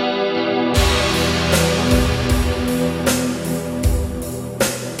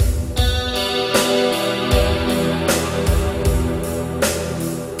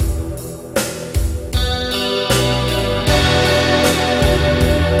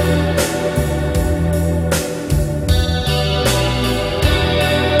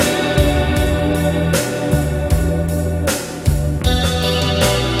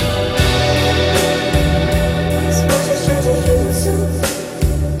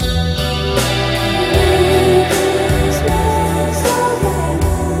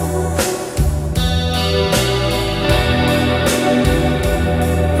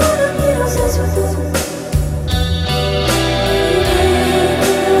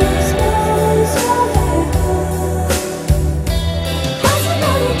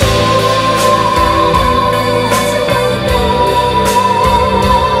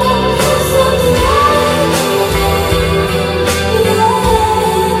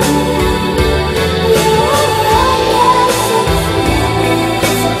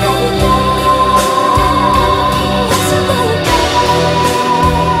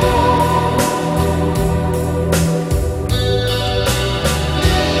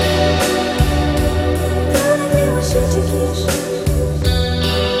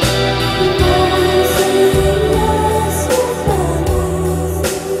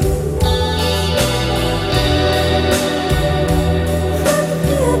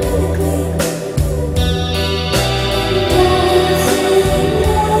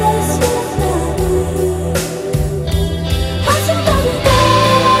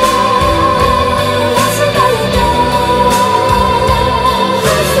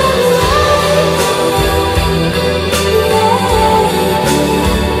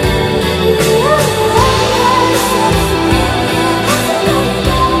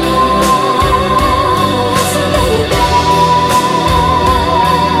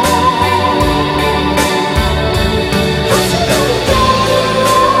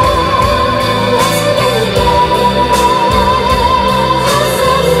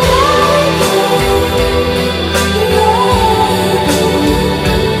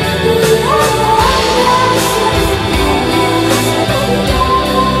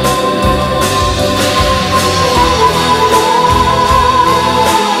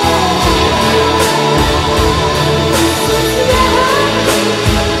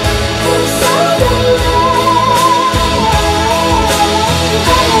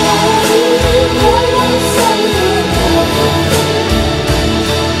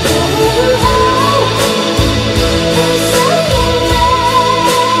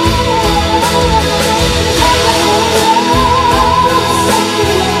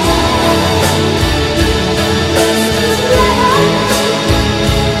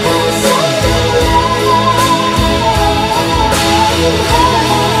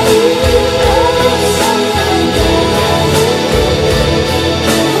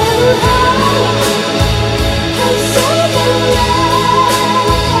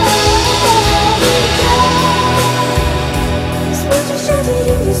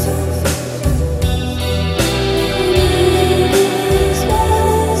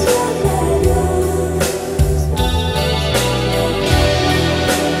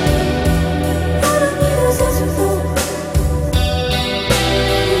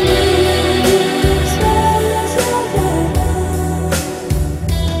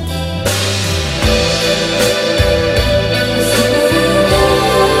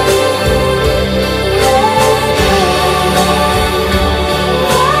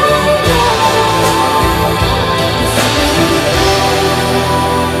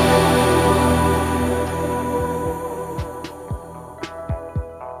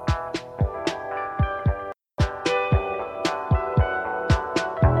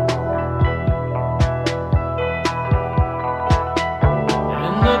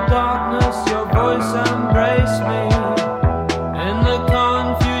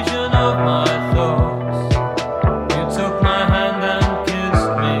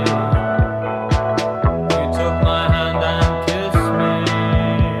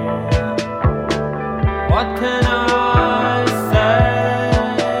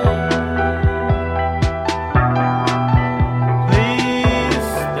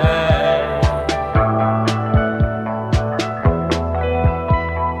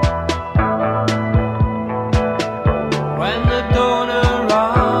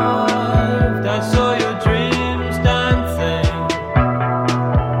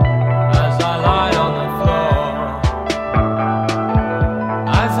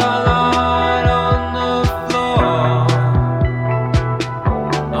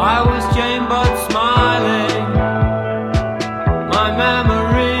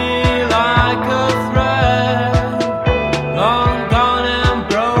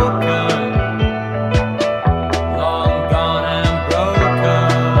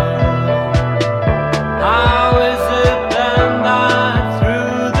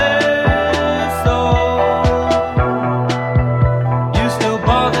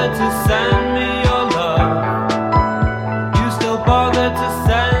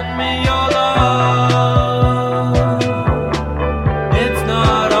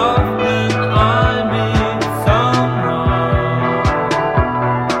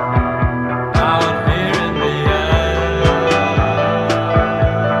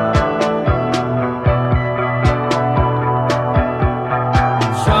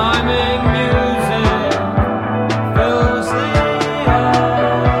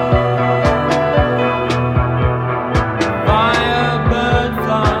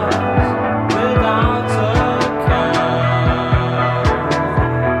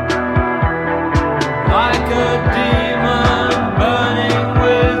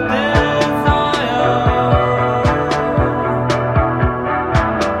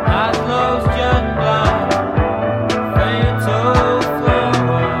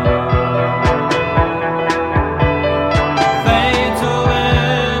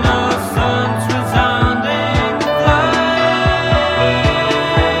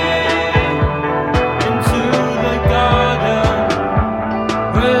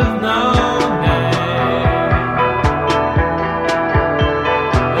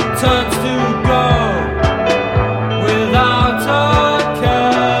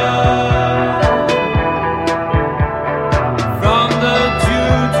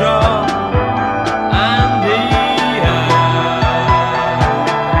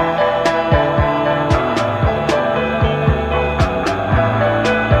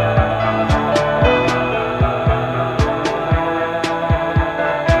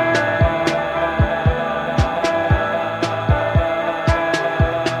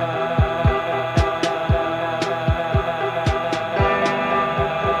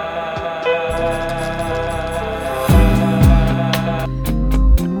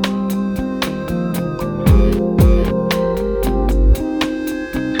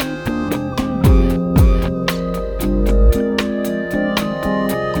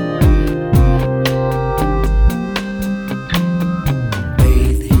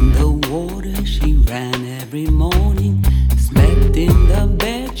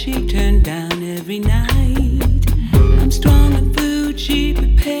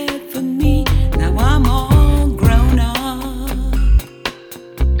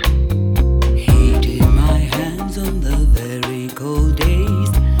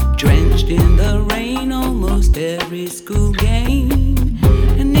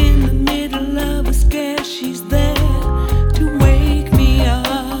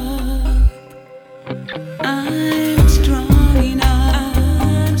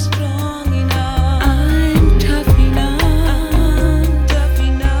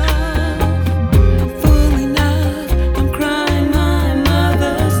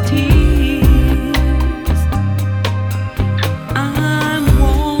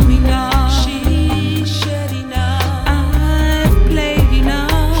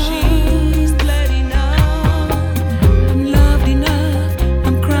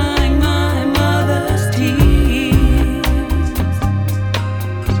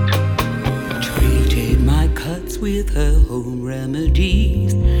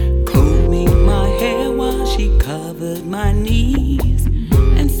 melodies, combed me my hair while she covered my knees,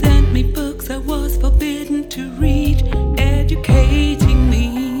 and sent me books I was forbidden to read, educating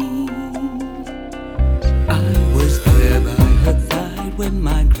me. I was there by her side when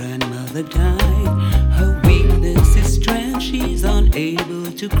my grandmother died. Her weakness is strength, she's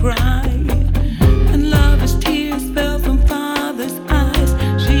unable to cry, and lover's tears fell from father's eyes.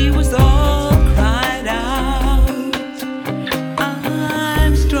 She was all cried out.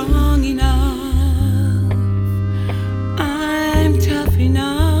 I'm strong enough, I'm tough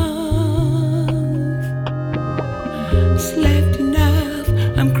enough, slept enough,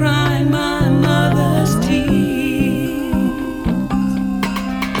 I'm crying my mother's tears.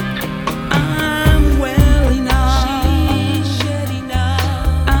 I'm well enough, she's shed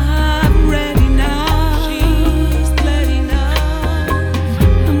enough, I'm read enough, she's bled enough,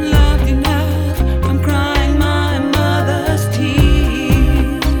 I'm loved enough, I'm crying my mother's tears.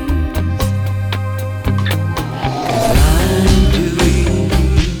 'Cause I'm doing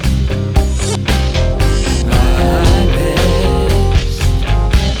my best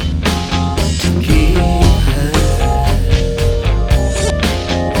to give her a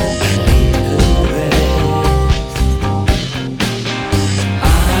little rest.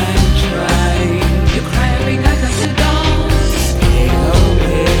 I'm trying. You're crying like a sedan. Stay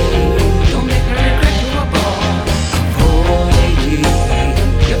away. Don't make her regret you were born. Avoiding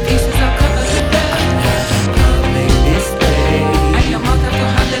your pieces are covered with dust. Public display, and your mouth have to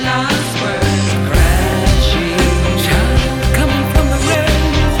have the last word. Crashing, coming from the rain.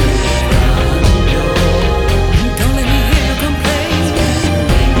 Don't let me hear you complain.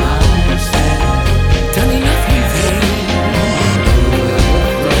 Done enough in vain.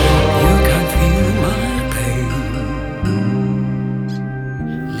 You can't feel my pain.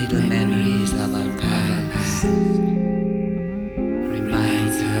 Little memories of our past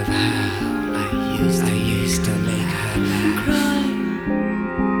reminds her of how I used to make her cry.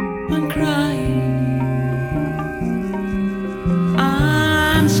 I'm crying.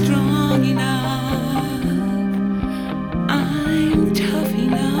 I'm strong enough, I'm tough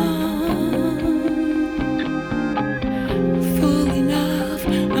enough, full enough,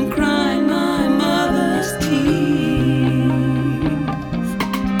 I'm crying my mother's tears.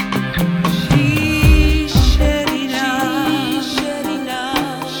 She's shed enough,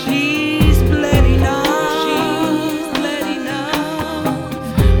 she's bled enough,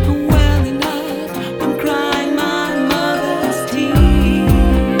 I'm well enough, I'm crying my mother's tears.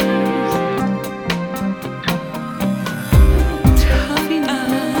 Tough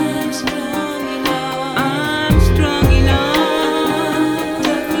enough, I'm strong enough,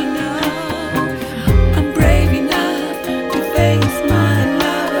 tough enough, I'm brave enough to face my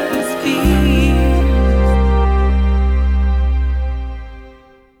lover's fears.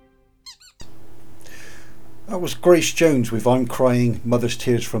 That was Grace Jones with I'm Crying Mother's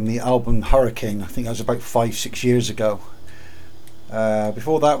Tears from the album Hurricane. I think that was about 5-6 years ago.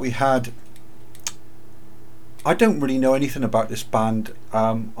 Before that we had, I don't really know anything about this band.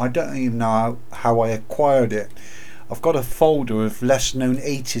 I don't even know how I acquired it. I've got a folder of less known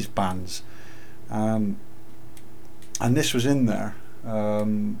 80s bands, and this was in there.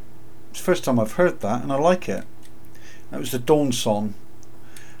 It's the first time I've heard that, and I like it. That was the Dawn Song,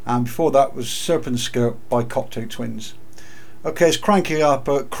 and before that was Serpent Skirt by Cocktail Twins. Okay, let's crank it up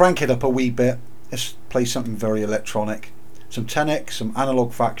a wee bit. Let's play something very electronic. Some Tenek, some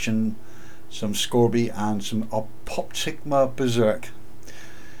Analog Faction, some Scorby, and some Apoptygma Berserk.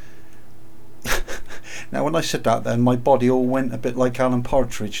 Now when I said that then, my body all went a bit like Alan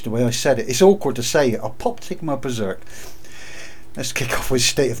Partridge, the way I said it. It's awkward to say it. Apoptygma Berserk. Let's kick off with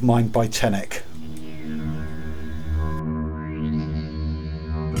State of Mind by Tenek.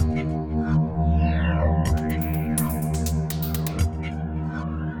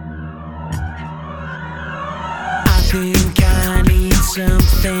 I think I need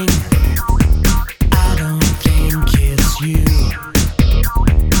something. I don't think it's you.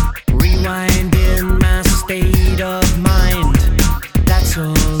 Rewinding my state of mind. That's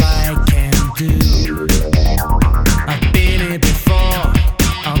all I can do. I've been here before,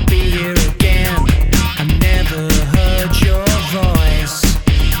 I'll be here again.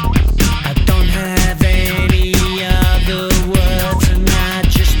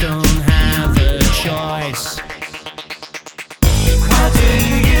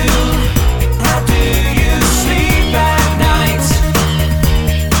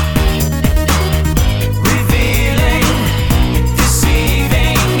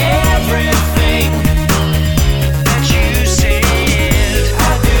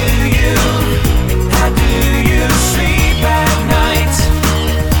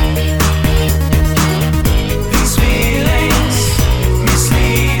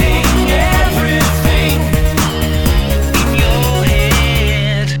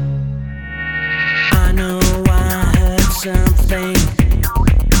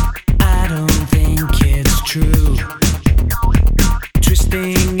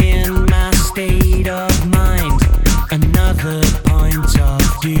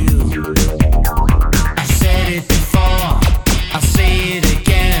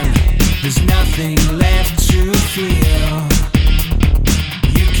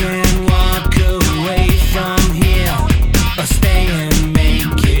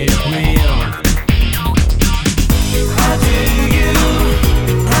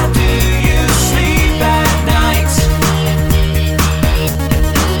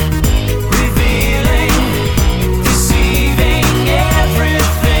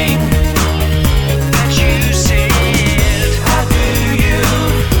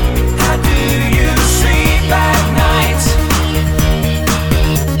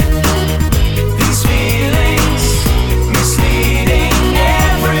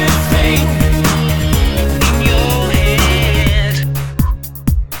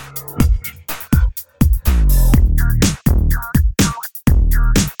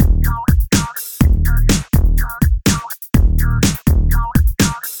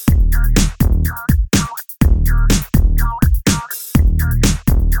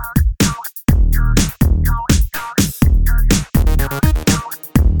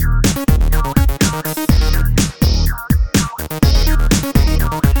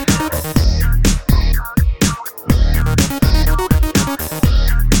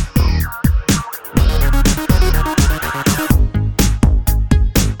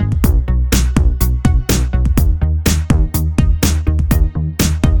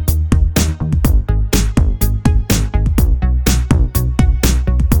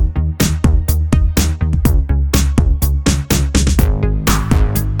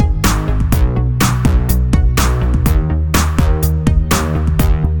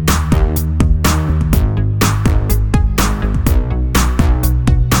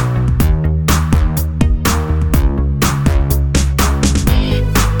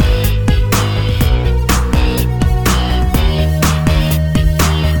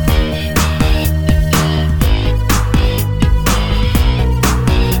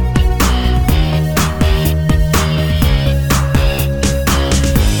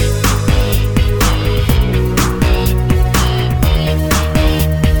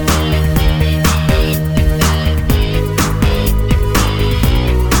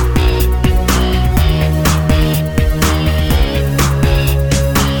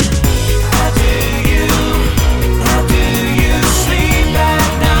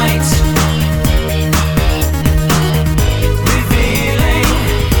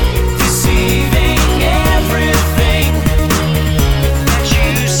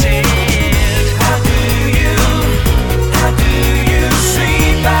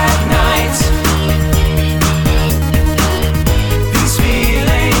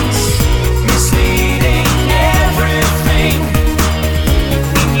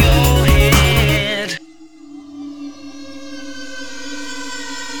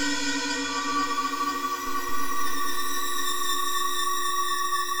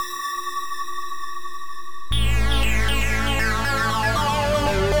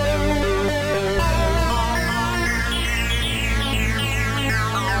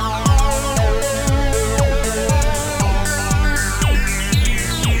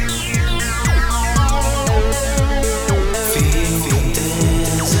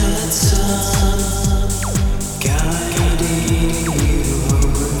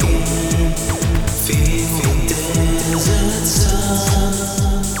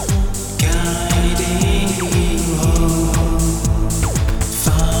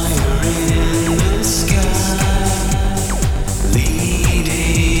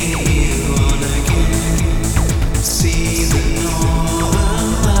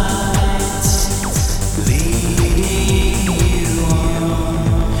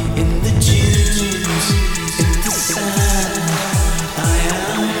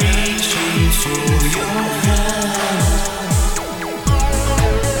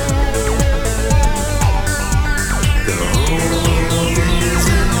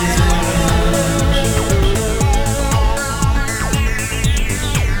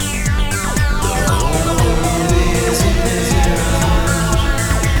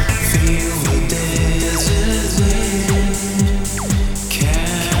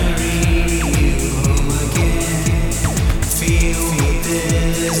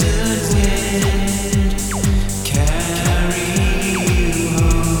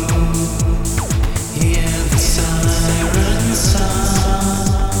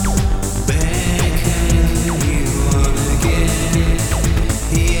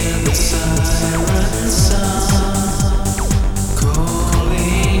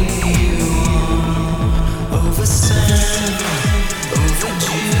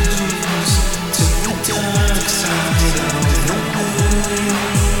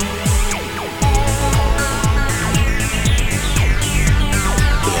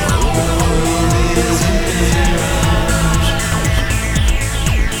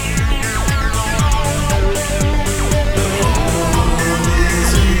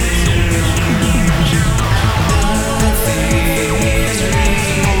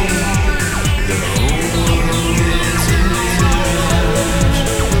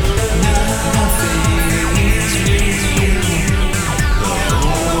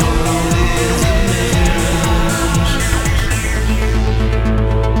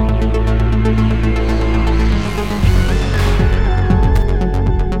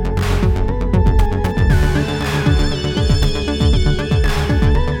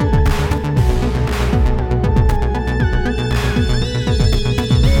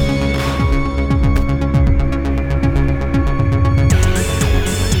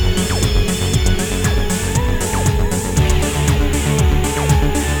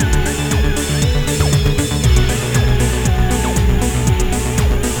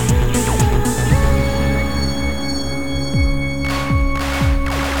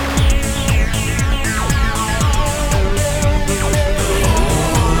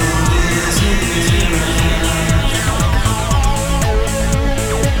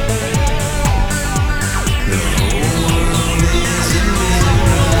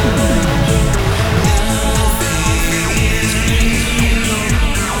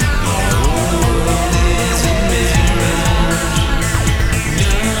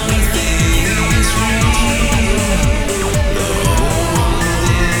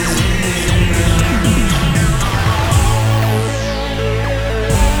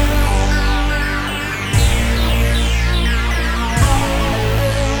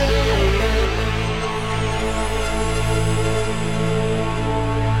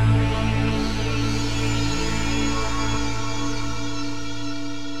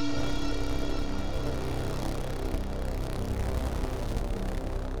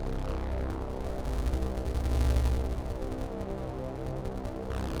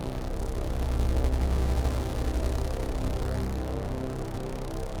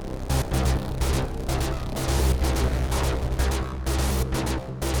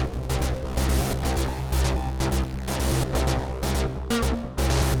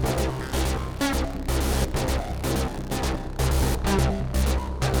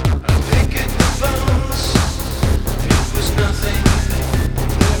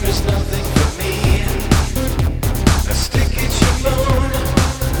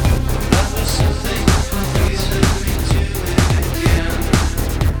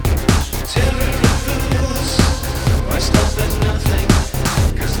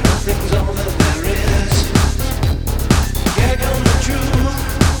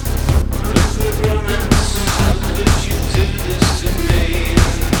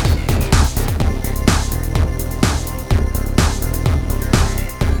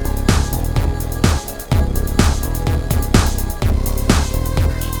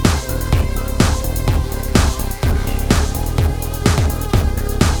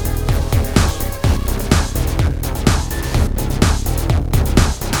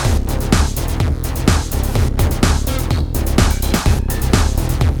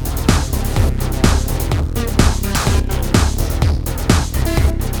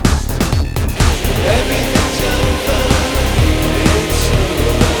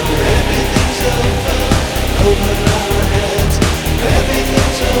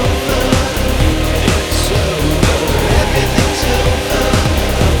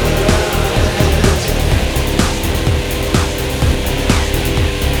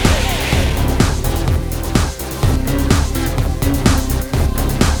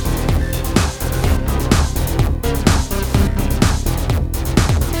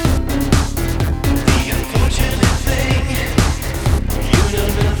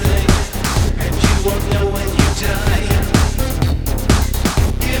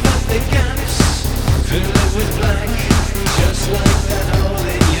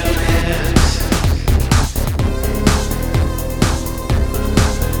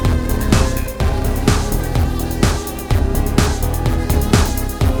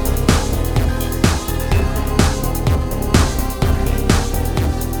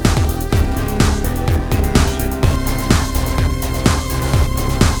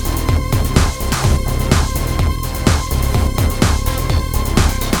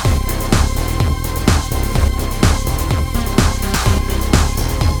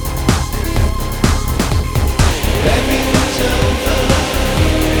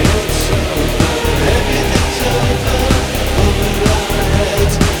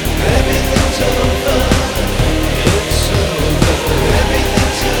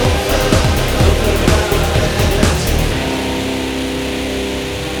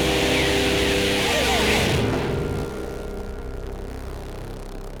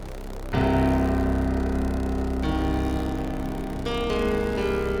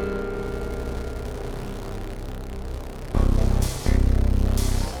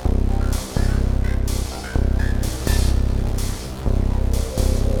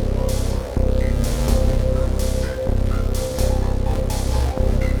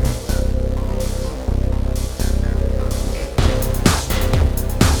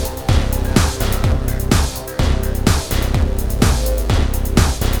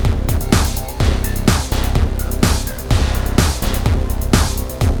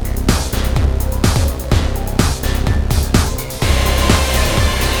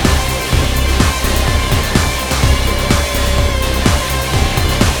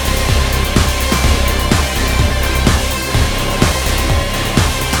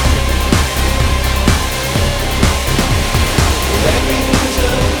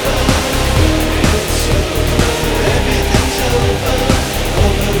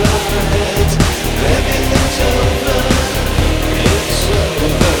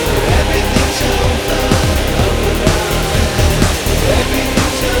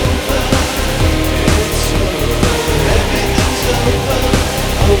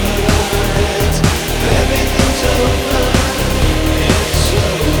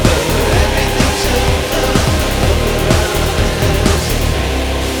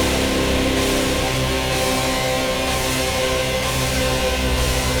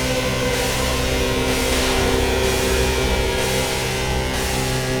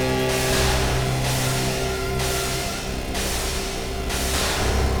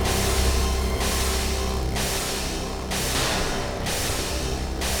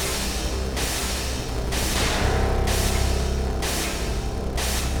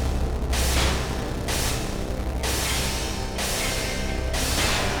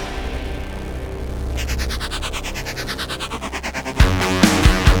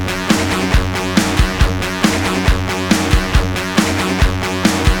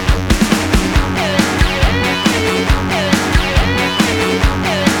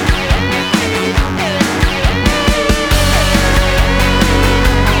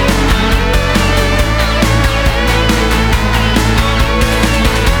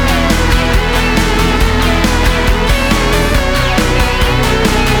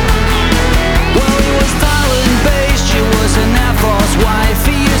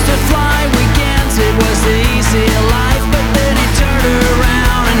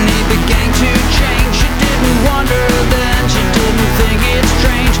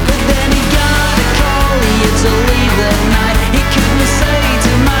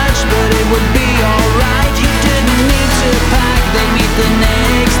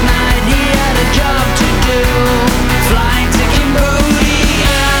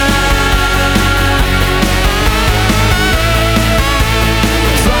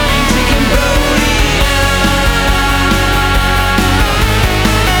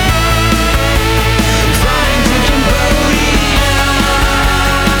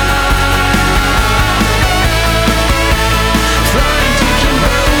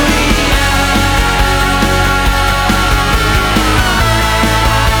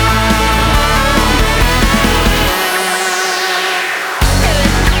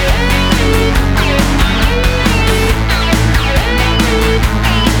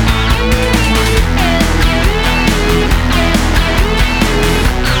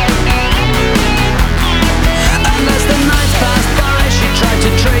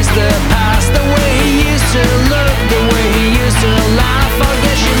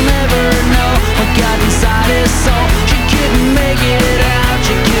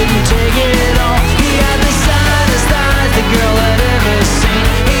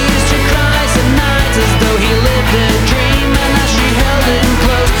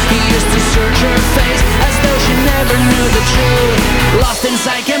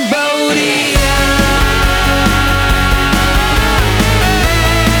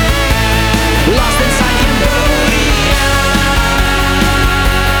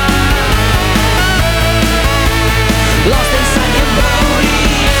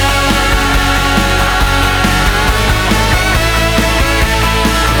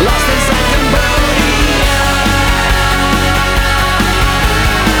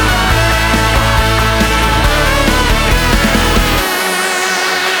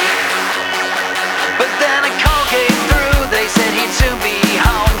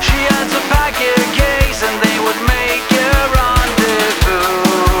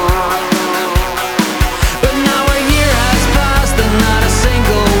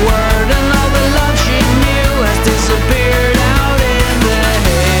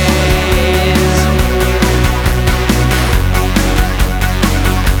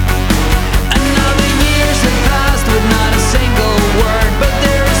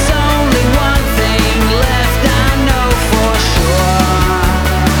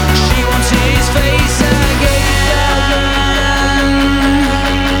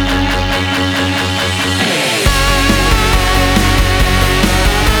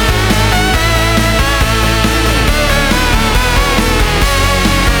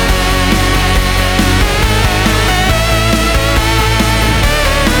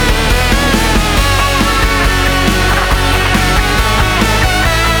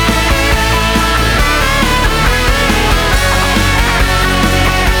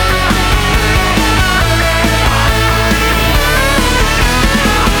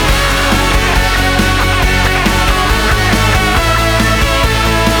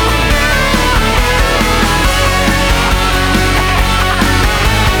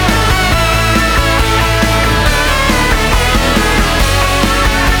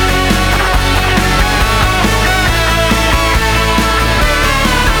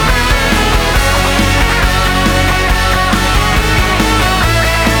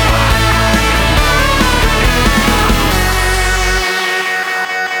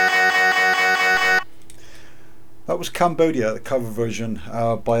 was Cambodia, the cover version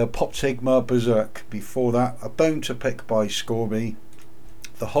by a Poptigma Berserk. Before that, A Bone to Pick by Scorby.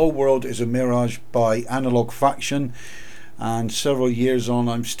 The Whole World is a Mirage by Analog Faction. And several years on,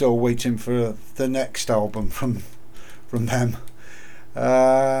 I'm still waiting for the next album from them.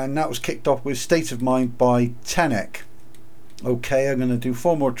 And that was kicked off with State of Mind by Tenek. Okay, I'm going to do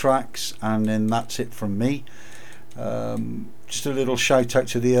 4 more tracks and then that's it from me. Just a little shout out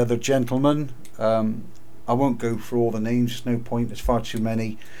to the other gentlemen. I won't go through all the names, there's no point, there's far too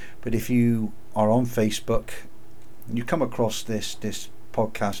many. But if you are on Facebook and you come across this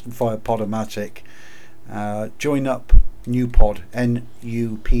podcast via Podomatic, join up Newpod,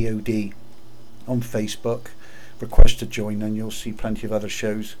 Nupod, on Facebook. Request to join and you'll see plenty of other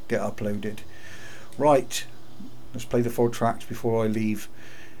shows get uploaded. Right, let's play the 4 tracks before I leave.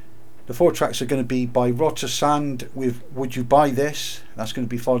 The 4 tracks are going to be by Rotter Sand with Would You Buy This? That's going to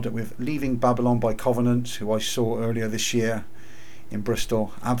be followed up with Leaving Babylon by Covenant, who I saw earlier this year in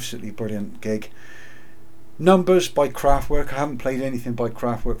Bristol. Absolutely brilliant gig. Numbers by Kraftwerk. I haven't played anything by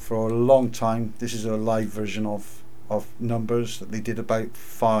Kraftwerk for a long time. This is a live version of Numbers that they did about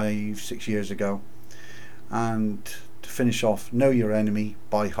 5-6 years ago. And to finish off, Know Your Enemy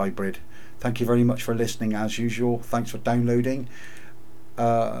by Hybrid. Thank you very much for listening as usual. Thanks for downloading.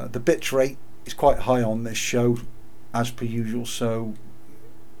 The bit rate is quite high on this show as per usual, so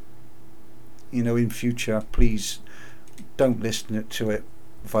in future please don't listen to it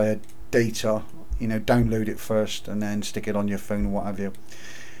via data. Download it first and then stick it on your phone or what have you.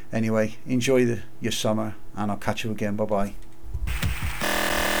 Anyway, enjoy your summer and I'll catch you again. Bye bye.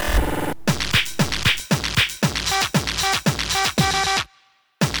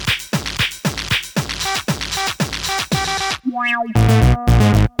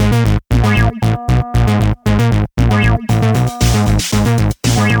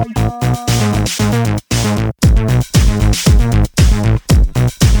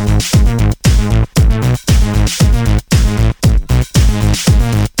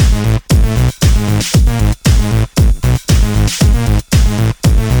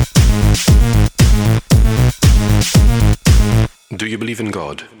 Do you believe in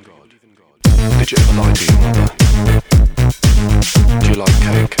God? Did you ever lie to your mother? Do you like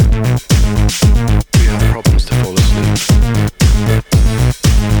cake? Do you have problems to fall asleep?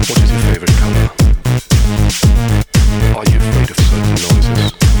 What is your favourite colour? Are you afraid of certain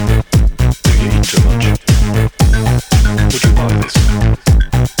noises? Do you eat too much? Would you buy this?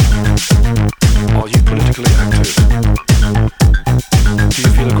 Are you politically active? Do you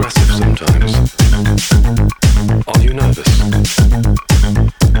feel aggressive sometimes? Are you nervous?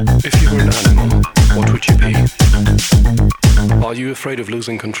 If you were an animal, what would you be? Are you afraid of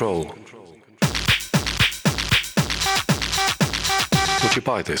losing control? Would you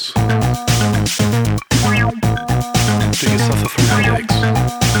buy this? Do you suffer from headaches?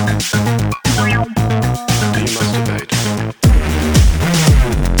 Do you masturbate?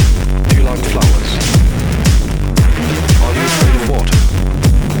 Do you like flowers? Are you afraid of water?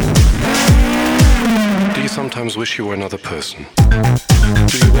 Do you sometimes wish you were another person?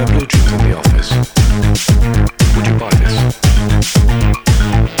 Do you wear blue jeans in the office? Would you buy this?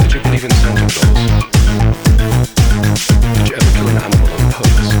 Did you believe in Santa Claus? Did you ever kill an animal on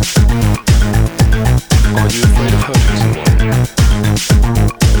purpose? Are you afraid of hurting someone?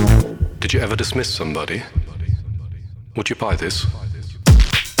 Did you ever dismiss somebody? Would you buy this?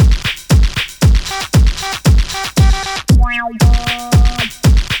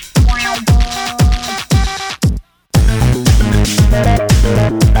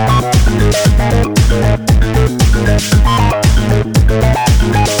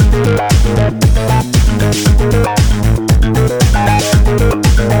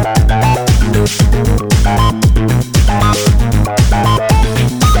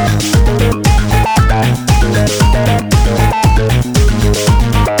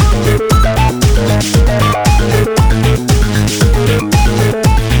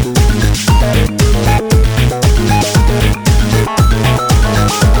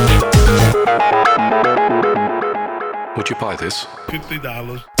 Would you buy this? $50.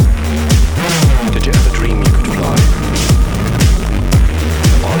 Did you ever dream you could fly?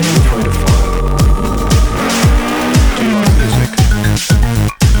 Are you afraid of fire? Do you like music?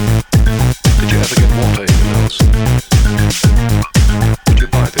 Did you ever get water in your nose? Would you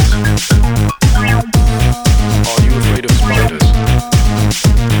buy this? Are you afraid of spiders?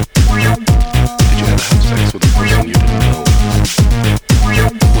 Did you ever have sex with a person you didn't know?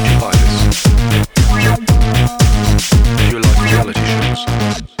 Would you buy this? Do you like reality shows?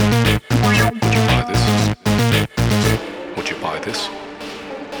 Would you buy this? Would you buy this?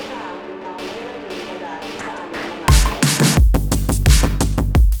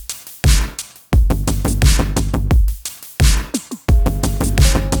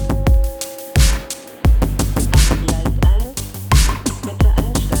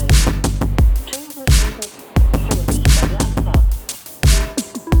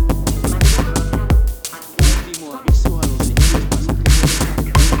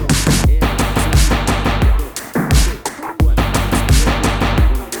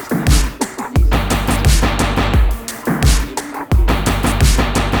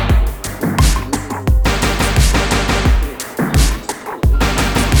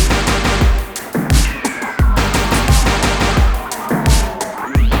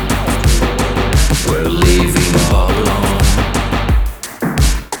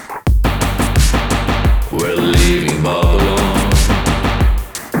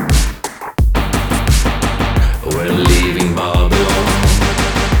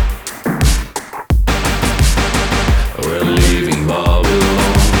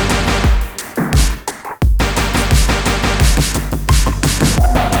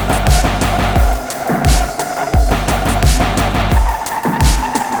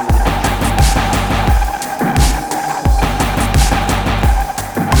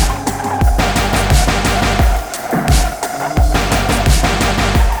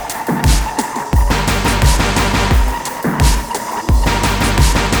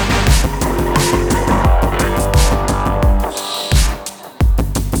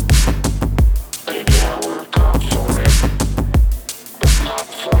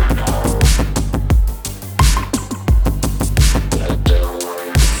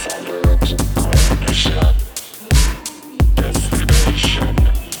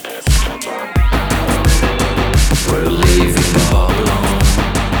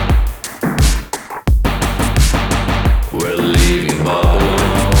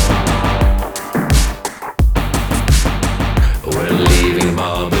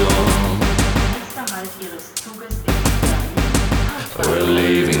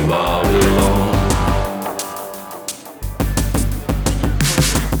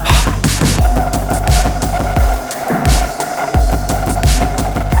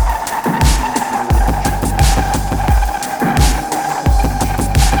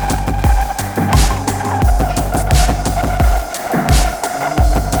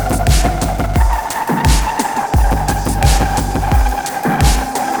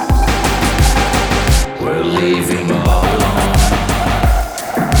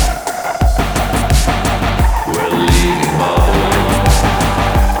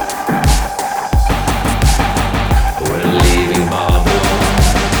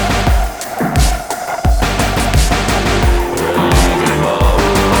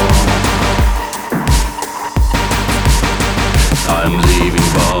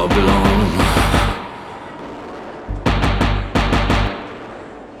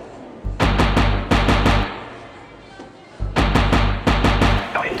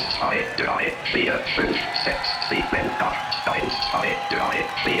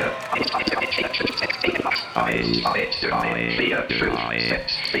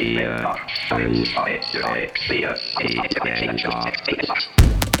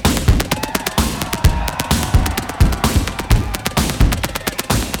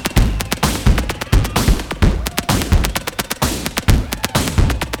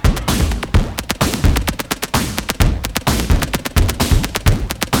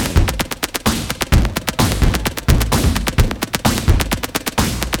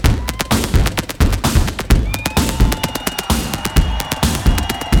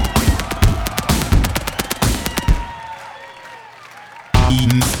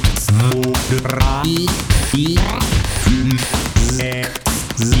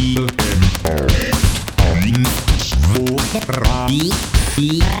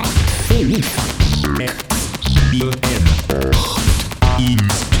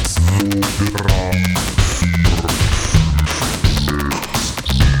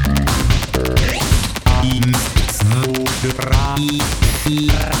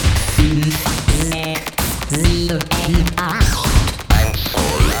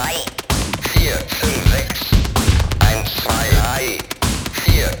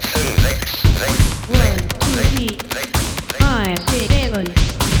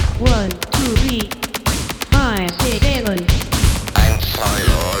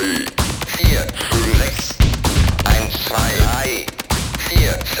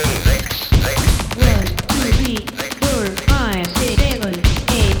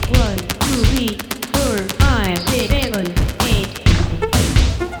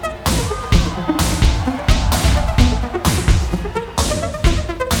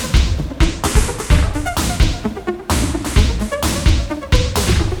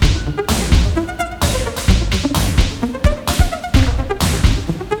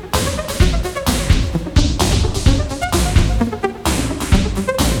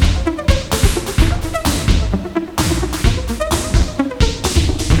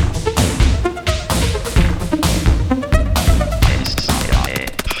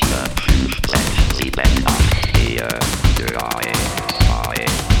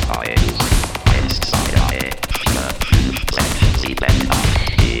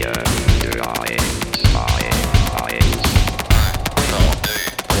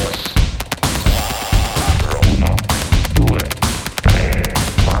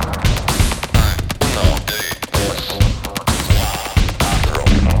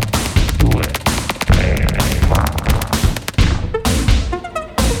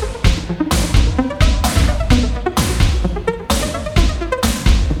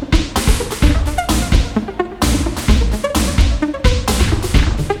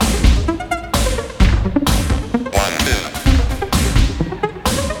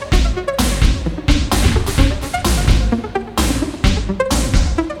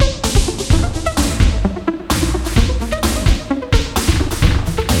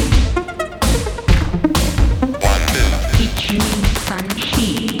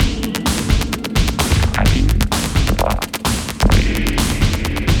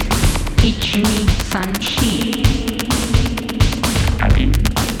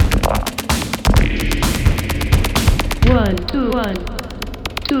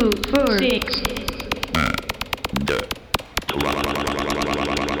 2, 4, 6.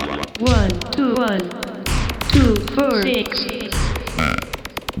 1, 2, 1, 2, 4, 6.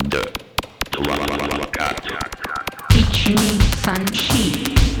 Teach me Fanchi.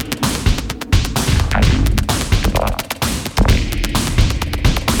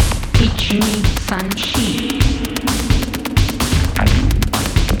 Teach me Fanchi.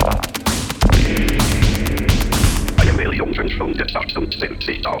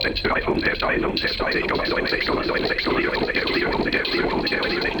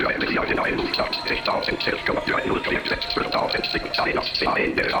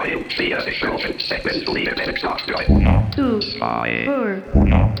 Two, four,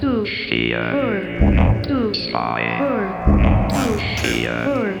 two, four, two, four, two, four.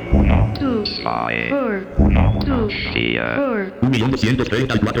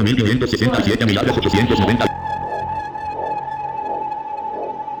 1.234.567.890.